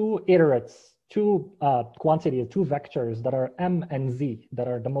has two iterates, two quantities, two vectors that are m and z that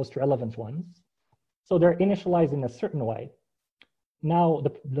are the most relevant ones. So they're initialized in a certain way. Now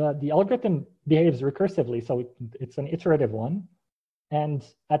the algorithm behaves recursively, so it's an iterative one. And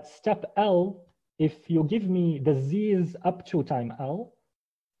at step L, if you give me the z's up to time L,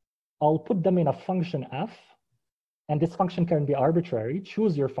 I'll put them in a function f, and this function can be arbitrary.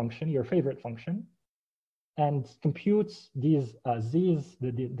 Choose your function, your favorite function, and compute these z's,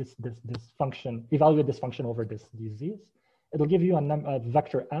 this function, evaluate this function over these z's. It'll give you a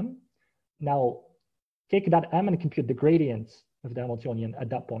vector m. Now, take that m and compute the gradient of the Hamiltonian at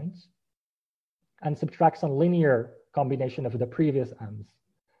that point, and subtract some linear combination of the previous m's.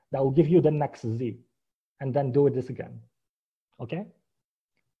 That will give you the next z, and then do this again. Okay?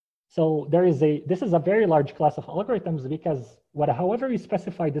 So this is a very large class of algorithms because however you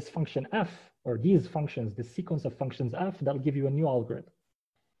specify this function f, or these functions, this sequence of functions f, that'll give you a new algorithm.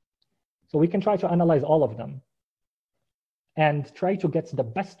 So we can try to analyze all of them and try to get the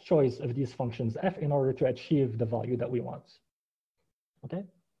best choice of these functions f in order to achieve the value that we want. Okay?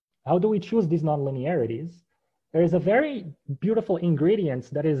 How do we choose these nonlinearities? There is a very beautiful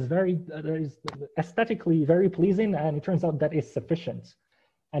ingredient that is aesthetically very pleasing, and it turns out that is sufficient.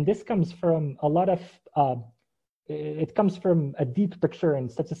 And this comes from a lot of, it comes from a deep picture in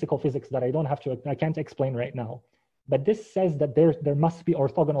statistical physics that I can't explain right now. But this says that there must be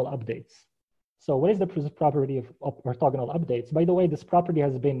orthogonal updates. So what is the property of orthogonal updates? By the way, this property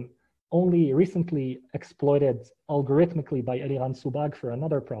has been only recently exploited algorithmically by Eliran Subag for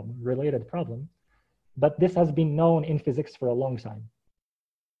another problem, related problem. But this has been known in physics for a long time.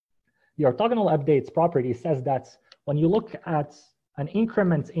 The orthogonal updates property says that when you look at an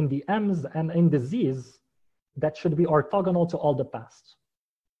increment in the m's and in the z's, that should be orthogonal to all the past.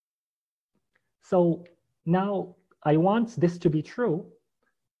 So now I want this to be true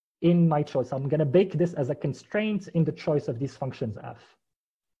in my choice. I'm going to bake this as a constraint in the choice of these functions f.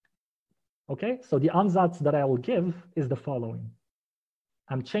 Okay, so the ansatz that I will give is the following.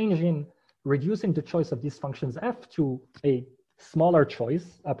 I'm reducing the choice of these functions f to a smaller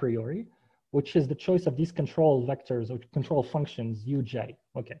choice a priori, which is the choice of these control vectors or control functions uj.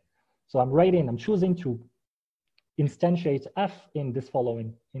 Okay, so I'm choosing to instantiate f in this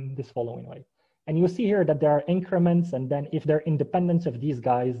following way. And you see here that there are increments, and then if they're independent of these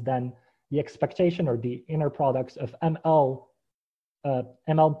guys, then the expectation or the inner products of ml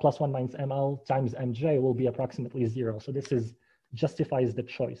ml plus 1 minus ml times mj will be approximately 0. So this justifies the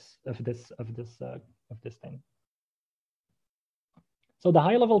choice of this thing. So the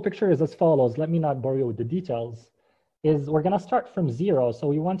high-level picture is as follows. Let me not bore you with the details. We're going to start from 0. So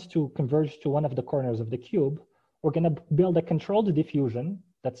we want to converge to one of the corners of the cube. We're going to build a controlled diffusion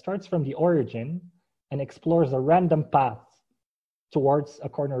that starts from the origin and explores a random path towards a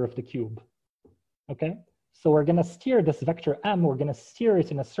corner of the cube. Okay? So we're going to steer this vector m, we're going to steer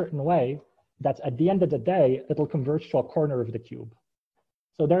it in a certain way that at the end of the day, it'll converge to a corner of the cube.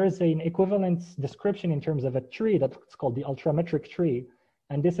 So there is an equivalent description in terms of a tree that's called the ultrametric tree.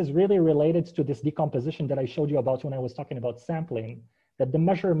 And this is really related to this decomposition that I showed you about when I was talking about sampling, that the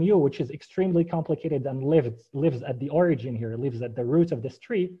measure mu, which is extremely complicated and lives at the origin here, lives at the root of this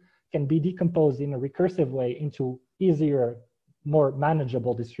tree, can be decomposed in a recursive way into easier, more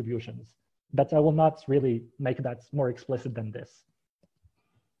manageable distributions. But I will not really make that more explicit than this.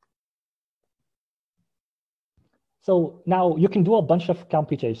 So now you can do a bunch of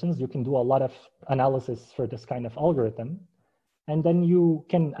computations. You can do a lot of analysis for this kind of algorithm. And then you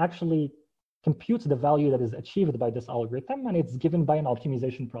can actually compute the value that is achieved by this algorithm, and it's given by an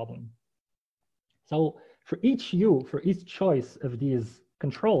optimization problem. So for each u, for each choice of these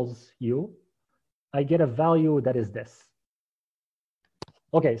controls u, I get a value that is this.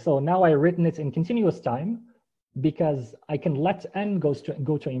 Okay, so now I've written it in continuous time because I can let n go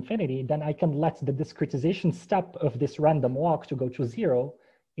to infinity, then I can let the discretization step of this random walk to go to 0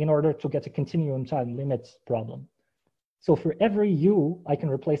 in order to get a continuum time limit problem. So for every u, I can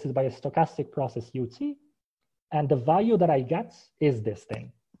replace it by a stochastic process ut, and the value that I get is this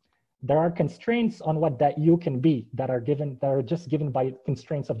thing. There are constraints on what that u can be that are just given by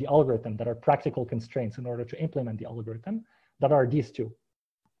constraints of the algorithm, that are practical constraints in order to implement the algorithm, that are these two.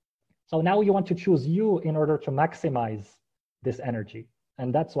 So now you want to choose u in order to maximize this energy,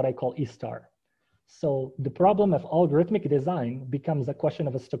 and that's what I call E star. So the problem of algorithmic design becomes a question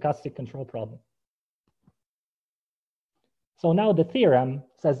of a stochastic control problem. So now the theorem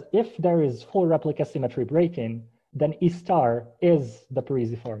says if there is full replica symmetry break-in, then E star is the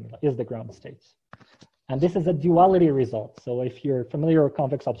Parisi formula, is the ground state. And this is a duality result. So if you're familiar with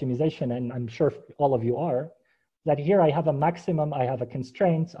convex optimization, and I'm sure all of you are, that here I have a maximum, I have a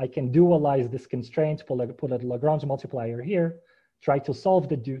constraint, I can dualize this constraint, put a Lagrange multiplier here, try to solve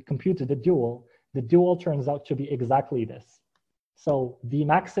compute the dual. The dual turns out to be exactly this. So the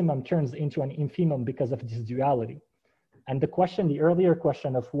maximum turns into an infimum because of this duality. And the earlier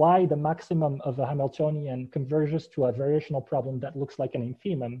question of why the maximum of a Hamiltonian converges to a variational problem that looks like an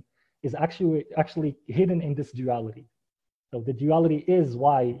infimum is actually hidden in this duality. So the duality is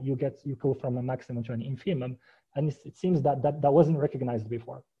why you go from a maximum to an infimum, and it seems that wasn't recognized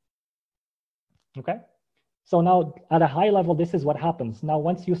before. Okay, so now at a high level, this is what happens. Now,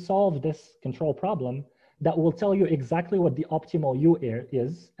 once you solve this control problem, that will tell you exactly what the optimal u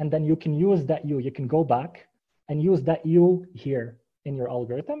is, and then you can use that u. You can go back and use that u here in your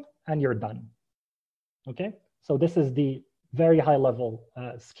algorithm, and you're done. Okay, so this is the very high level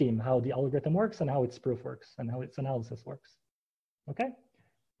scheme, how the algorithm works and how its proof works and how its analysis works. Okay,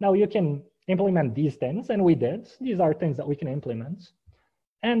 now you can implement these things, and we did. These are things that we can implement.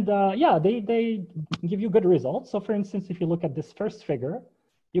 And yeah, they give you good results. So for instance, if you look at this first figure,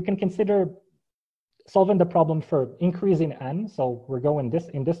 you can consider solving the problem for increasing n. So we're going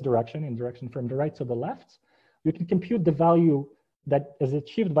in this direction from the right to the left. You can compute the value that is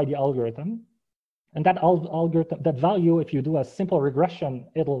achieved by the algorithm. And that value, if you do a simple regression,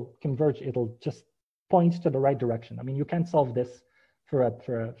 it'll converge, it'll just point to the right direction. I mean, you can't solve this for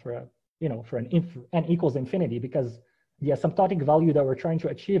n equals infinity, because the asymptotic value that we're trying to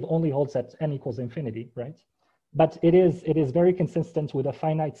achieve only holds at n equals infinity, right? But it is very consistent with a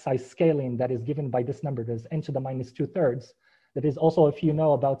finite size scaling that is given by this number, that's n to the minus 2/3. That is also, if you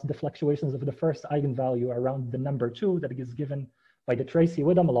know about the fluctuations of the first eigenvalue around the number 2, that is given by the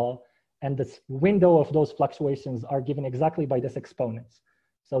Tracy-Widom law, and this window of those fluctuations are given exactly by this exponent.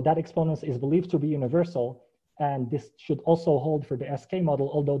 So that exponent is believed to be universal, and this should also hold for the SK model,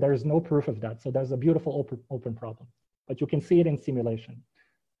 although there is no proof of that. So there's a beautiful open problem, but you can see it in simulation.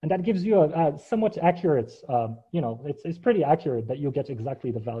 And that gives you a somewhat accurate, it's pretty accurate that you get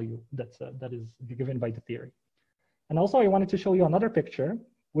exactly the value that is given by the theory. And also I wanted to show you another picture,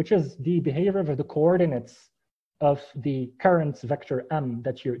 which is the behavior of the coordinates of the current vector m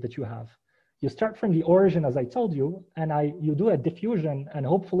that you have. You start from the origin, as I told you, and you do a diffusion, and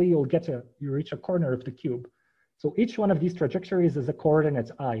hopefully you reach a corner of the cube. So each one of these trajectories is a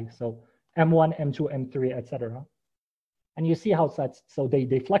coordinate I, so m1, m2, m3, etc. And you see how that's, so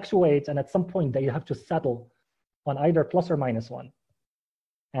they fluctuate, and at some point they have to settle on either plus or minus 1.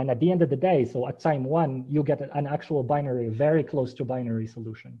 And at the end of the day, so at time 1, you get an actual binary, very close to binary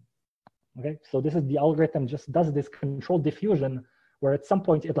solution. Okay, so this is the algorithm just does this controlled diffusion where at some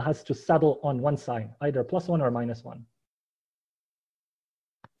point it has to settle on one sign, either +1 or -1.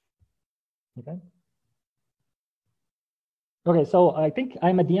 Okay. Okay, so I think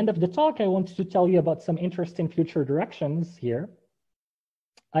I'm at the end of the talk. I wanted to tell you about some interesting future directions here.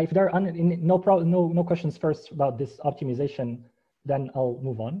 If there are no questions first about this optimization, then I'll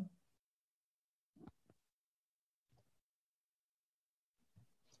move on.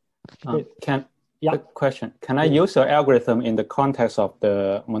 Question. Can I use your algorithm in the context of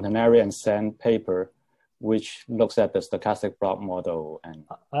the Montanari and Sen paper, which looks at the stochastic block model and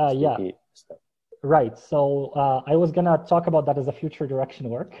stuff? Right. So I was going to talk about that as a future direction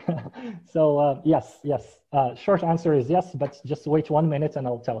work. So yes. Short answer is yes, but just wait 1 minute and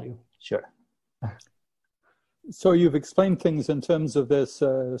I'll tell you. Sure. So you've explained things in terms of this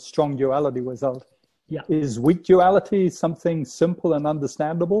strong duality result. Yeah. Is weak duality something simple and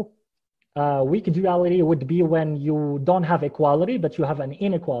understandable? Weak duality would be when you don't have equality, but you have an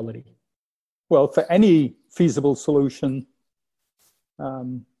inequality. Well, for any feasible solution,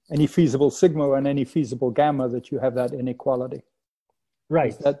 any feasible sigma and any feasible gamma, that you have that inequality.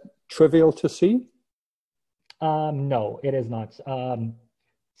 Right. Is that trivial to see? No, it is not.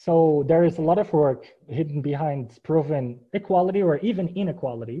 So there is a lot of work hidden behind proven equality or even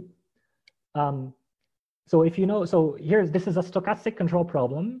inequality. So if you know, so this is a stochastic control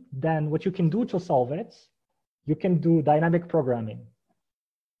problem, then what you can do to solve it, you can do dynamic programming.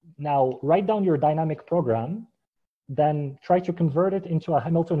 Now, write down your dynamic program, then try to convert it into a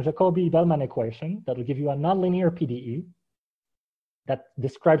Hamilton-Jacobi-Bellman equation that will give you a nonlinear PDE that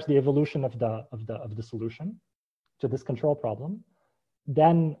describes the evolution of the solution to this control problem.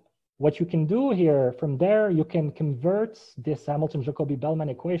 Then what you can do here, from there, you can convert this Hamilton-Jacobi-Bellman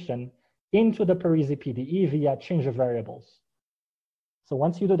equation into the Parisi PDE via change of variables. So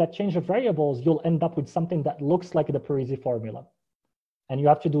once you do that change of variables, you'll end up with something that looks like the Parisi formula. And you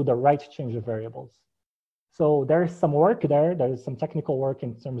have to do the right change of variables. So there's some work there. There's some technical work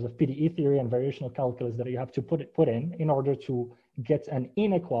in terms of PDE theory and variational calculus that you have to put in order to get an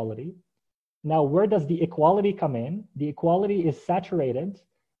inequality. Now, where does the equality come in? The equality is saturated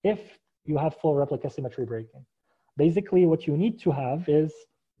if you have full replica symmetry breaking. Basically, what you need to have is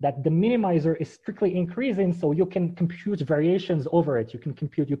that the minimizer is strictly increasing, so you can compute variations over it. You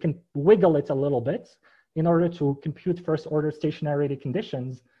can wiggle it a little bit in order to compute first order stationarity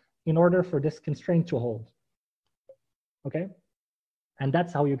conditions in order for this constraint to hold. Okay? And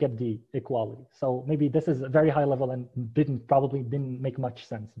that's how you get the equality. So maybe this is a very high level and probably didn't make much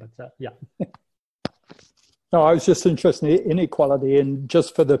sense, but yeah. No, I was just interested in inequality, and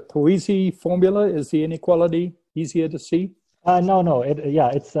just for the Parisi formula, is the inequality easier to see? No,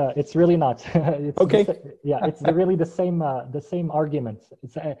 it's really not. It's okay. It's really the same argument.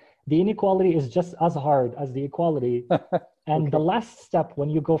 It's the inequality is just as hard as the equality, and okay. The last step when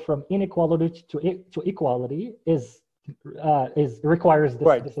you go from inequality to equality requires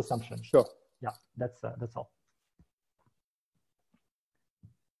this assumption. Sure. Yeah, that's all.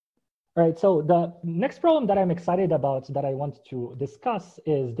 All right, so the next problem that I'm excited about that I want to discuss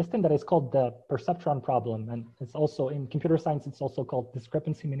is this thing that is called the perceptron problem. And it's also in computer science, it's also called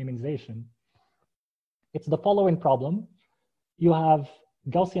discrepancy minimization. It's the following problem. You have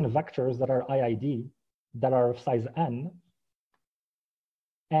Gaussian vectors that are IID that are of size n.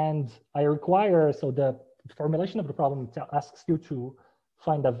 And so the formulation of the problem asks you to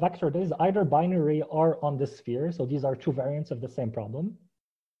find a vector that is either binary or on the sphere. So these are two variants of the same problem,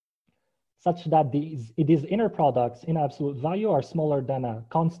 such that these inner products in absolute value are smaller than a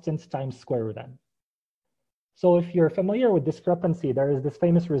constant times square root n. So if you're familiar with discrepancy, there is this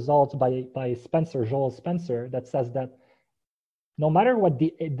famous result by Joel Spencer, that says that no matter what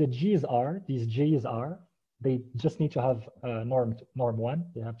the G's are, these G's are, they just need to have norm 1.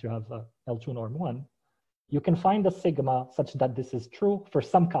 They have to have L2 norm 1. You can find a sigma such that this is true for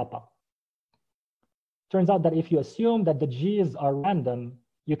some kappa. Turns out that if you assume that the G's are random,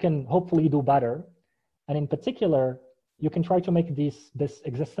 you can hopefully do better. And in particular, you can try to make this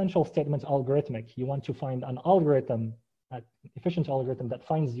existential statement algorithmic. You want to find an algorithm, an efficient algorithm that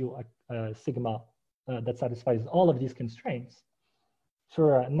finds you a sigma that satisfies all of these constraints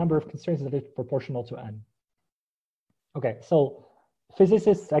for a number of constraints that is proportional to n. Okay, so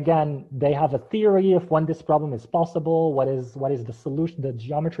physicists, again, they have a theory of when this problem is possible, what is the solution, the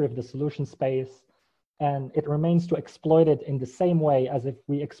geometry of the solution space, and it remains to exploit it in the same way as if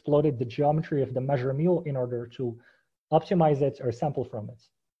we exploited the geometry of the measure mu in order to optimize it or sample from it.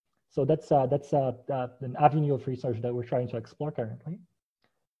 So that's an avenue of research that we're trying to explore currently.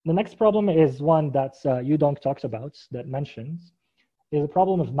 The next problem is one that Yudong talked about, that mentions, is the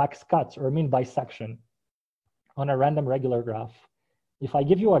problem of max cut or mean bisection on a random regular graph. If I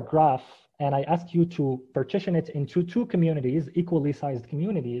give you a graph and I ask you to partition it into two communities, equally sized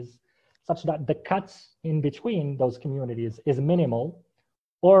communities, such that the cut in between those communities is minimal,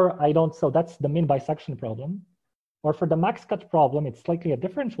 or I don't, so that's the mean bisection problem. Or for the max cut problem, it's slightly a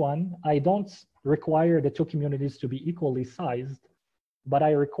different one. I don't require the two communities to be equally sized, but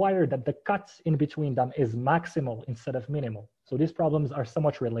I require that the cut in between them is maximal instead of minimal. So these problems are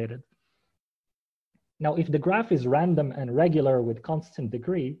somewhat related. Now, if the graph is random and regular with constant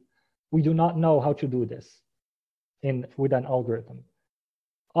degree, we do not know how to do this with an algorithm.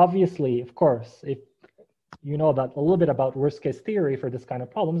 Obviously, of course, if you know about a little bit about worst case theory for this kind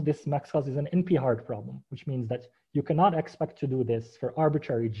of problems, this max cut is an NP-hard problem, which means that you cannot expect to do this for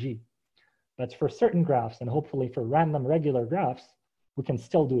arbitrary G. But for certain graphs, and hopefully for random regular graphs, we can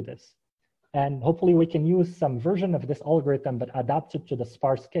still do this. And hopefully we can use some version of this algorithm, but adapt it to the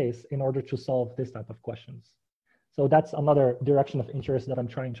sparse case in order to solve this type of questions. So that's another direction of interest that I'm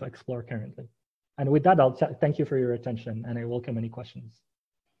trying to explore currently. And with that, I'll thank you for your attention, and I welcome any questions.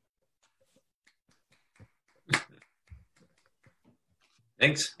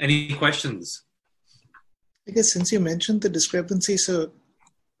 Thanks. Any questions? I guess since you mentioned the discrepancy, so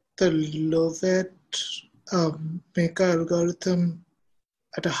the Lovett Maker algorithm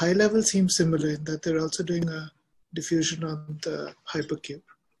at a high level seems similar in that they're also doing a diffusion on the hypercube.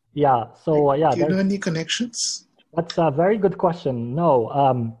 Yeah, so yeah. Do you know any connections? That's a very good question.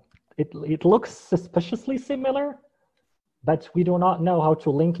 No, it looks suspiciously similar, but we do not know how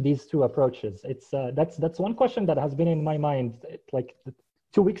to link these two approaches. It's that's one question that has been in my mind like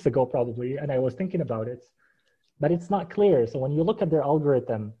 2 weeks ago probably, and I was thinking about it, but it's not clear. So when you look at their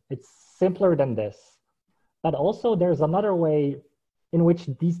algorithm, it's simpler than this. But also there's another way in which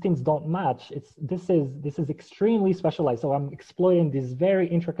these things don't match. This is extremely specialized. So I'm exploiting these very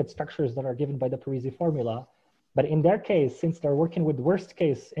intricate structures that are given by the Parisi formula. But in their case, since they're working with worst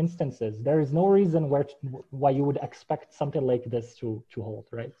case instances, there is no reason why you would expect something like this to hold,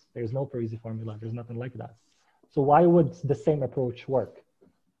 right? There's no Parisi formula, there's nothing like that. So why would the same approach work?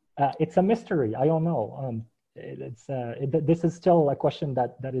 It's a mystery, I don't know. This is still a question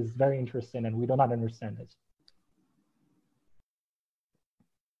that is very interesting and we do not understand it.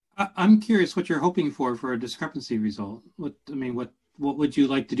 I'm curious what you're hoping for a discrepancy result. What would you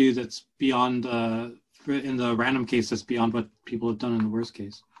like to do that's beyond in the random case that's beyond what people have done in the worst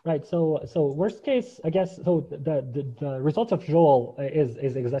case? Right. So worst case, I guess. So the result of Joel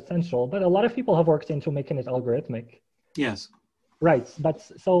is existential, but a lot of people have worked into making it algorithmic. Yes. Right. But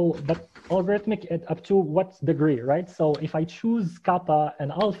algorithmic up to what degree, right? So if I choose kappa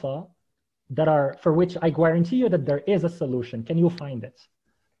and alpha for which I guarantee you that there is a solution, can you find it?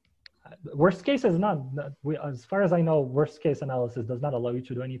 Worst case is not, as far as I know, worst case analysis does not allow you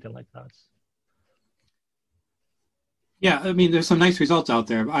to do anything like that. Yeah, I mean, there's some nice results out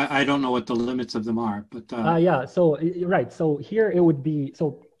there. I don't know what the limits of them are, but yeah. So right. So here it would be,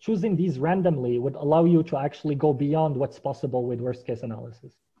 so choosing these randomly would allow you to actually go beyond what's possible with worst case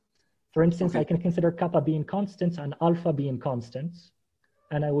analysis. For instance, I can consider kappa being constant and alpha being constant,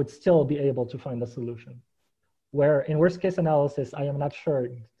 and I would still be able to find a solution. Where in worst case analysis, I am not sure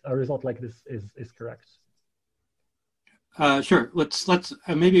a result like this is correct. Sure. Let's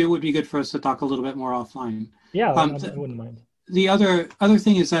maybe it would be good for us to talk a little bit more offline. Yeah, I wouldn't mind. The other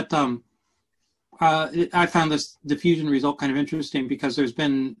thing is that I found this diffusion result kind of interesting because there's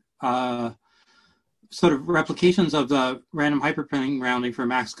been sort of replications of the random hyperplane rounding for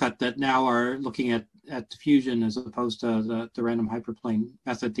max cut that now are looking at diffusion as opposed to the random hyperplane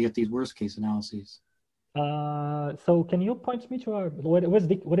method to get these worst case analyses. So can you point me to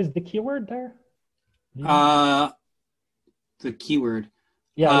what is the keyword there? The keyword.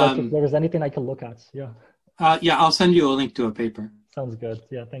 Yeah, like if there's anything I can look at. Yeah. Yeah, I'll send you a link to a paper. Sounds good.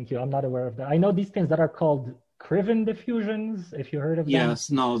 Yeah, thank you. I'm not aware of that. I know these things that are called Kriven diffusions, if you heard of them.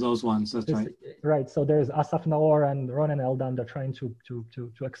 Yes, no, those ones. That's right. Right. So there's Asaf Naor and Ronan Eldan that are trying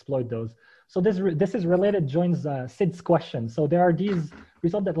to exploit those. So this is related, joins Sid's question. So there are these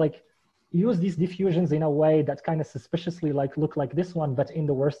results that like use these diffusions in a way that kind of suspiciously like look like this one, but in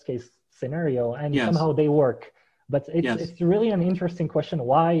the worst case scenario, and somehow they work. But it's really an interesting question.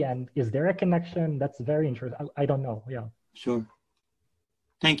 Why, and is there a connection? That's very interesting. I don't know. Yeah. Sure.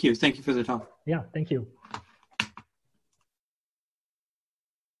 Thank you. Thank you for the talk. Yeah, thank you.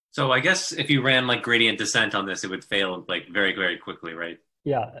 So I guess if you ran like gradient descent on this, it would fail like very, very quickly, right?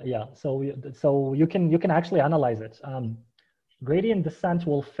 Yeah. So you can actually analyze it. Gradient descent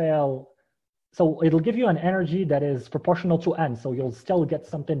will fail so it'll give you an energy that is proportional to n. So you'll still get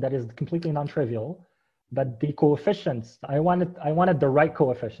something that is completely non-trivial, but the coefficients, I wanted the right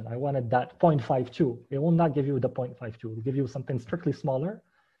coefficient. I wanted that 0.52. It will not give you the 0.52. It will give you something strictly smaller,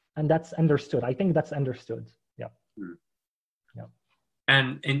 and that's understood. I think that's understood. Yeah. Hmm. Yeah.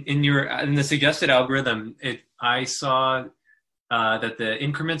 And in the suggested algorithm, I saw that the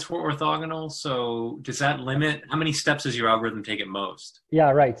increments were orthogonal. So does that limit how many steps does your algorithm take at most?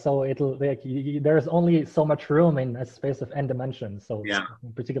 Yeah, right. So it'll there's only so much room in a space of n dimensions. So yeah,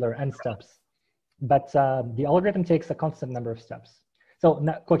 in particular n steps, but the algorithm takes a constant number of steps. So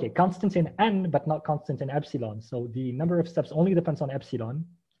okay, constant in n, but not constant in epsilon. So the number of steps only depends on epsilon,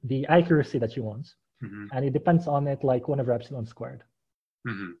 the accuracy that you want, and it depends on it like 1 over epsilon squared.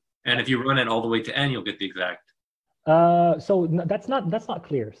 And if you run it all the way to n, you'll get the exact. So that's not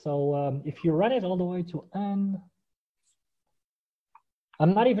clear. So if you run it all the way to n,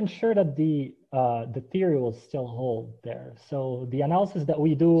 I'm not even sure that the theory will still hold there. So the analysis that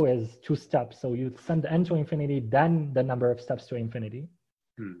we do is 2 steps. So you send n to infinity, then the number of steps to infinity.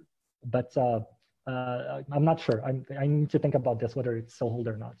 But I'm not sure. I need to think about this, whether it's still hold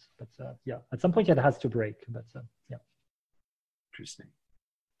or not. But yeah, at some point it has to break. But yeah. Interesting.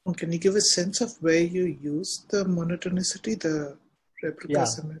 Can you give a sense of where you use the monotonicity, the replica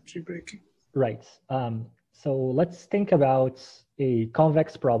symmetry breaking? Right. So let's think about a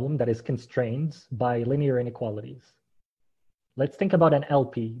convex problem that is constrained by linear inequalities. Let's think about an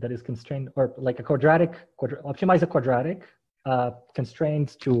LP that is constrained, or like a quadratic, optimize a quadratic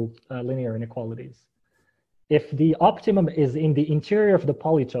constrained to linear inequalities. If the optimum is in the interior of the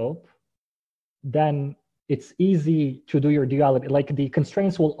polytope, then it's easy to do your duality, like the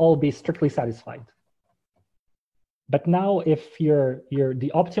constraints will all be strictly satisfied. But now if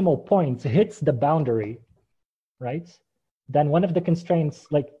the optimal point hits the boundary, right? Then one of the constraints,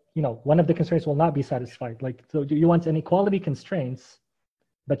 one of the constraints will not be satisfied. Like, so you want an equality constraints,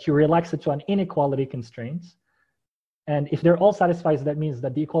 but you relax it to an inequality constraint. And if they're all satisfied, that means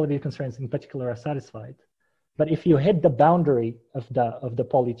that the equality constraints in particular are satisfied. But if you hit the boundary of the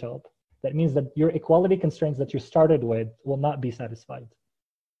polytope, that means that your equality constraints that you started with will not be satisfied.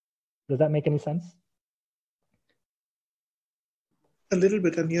 Does that make any sense? A little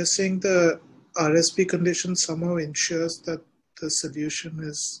bit. And you're saying the RSP condition somehow ensures that the solution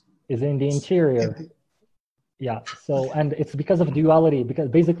is in the interior. Yeah. So, and it's because of duality, because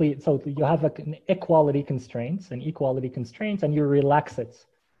basically, so you have an equality constraints, and you relax it.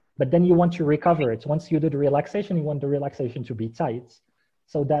 But then you want to recover it. Once you do the relaxation, you want the relaxation to be tight.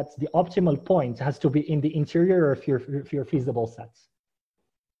 So that the optimal point has to be in the interior of your feasible sets.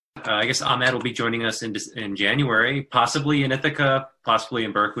 I guess Ahmed will be joining us in January, possibly in Ithaca, possibly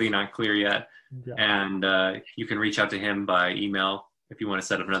in Berkeley, not clear yet. Yeah. And you can reach out to him by email if you want to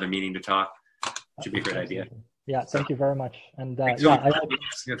set up another meeting to talk. Should be a great idea. Yeah, thank you very much. And I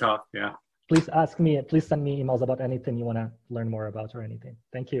to talk. Yeah. Please send me emails about anything you want to learn more about or anything.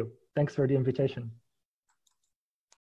 Thank you. Thanks for the invitation.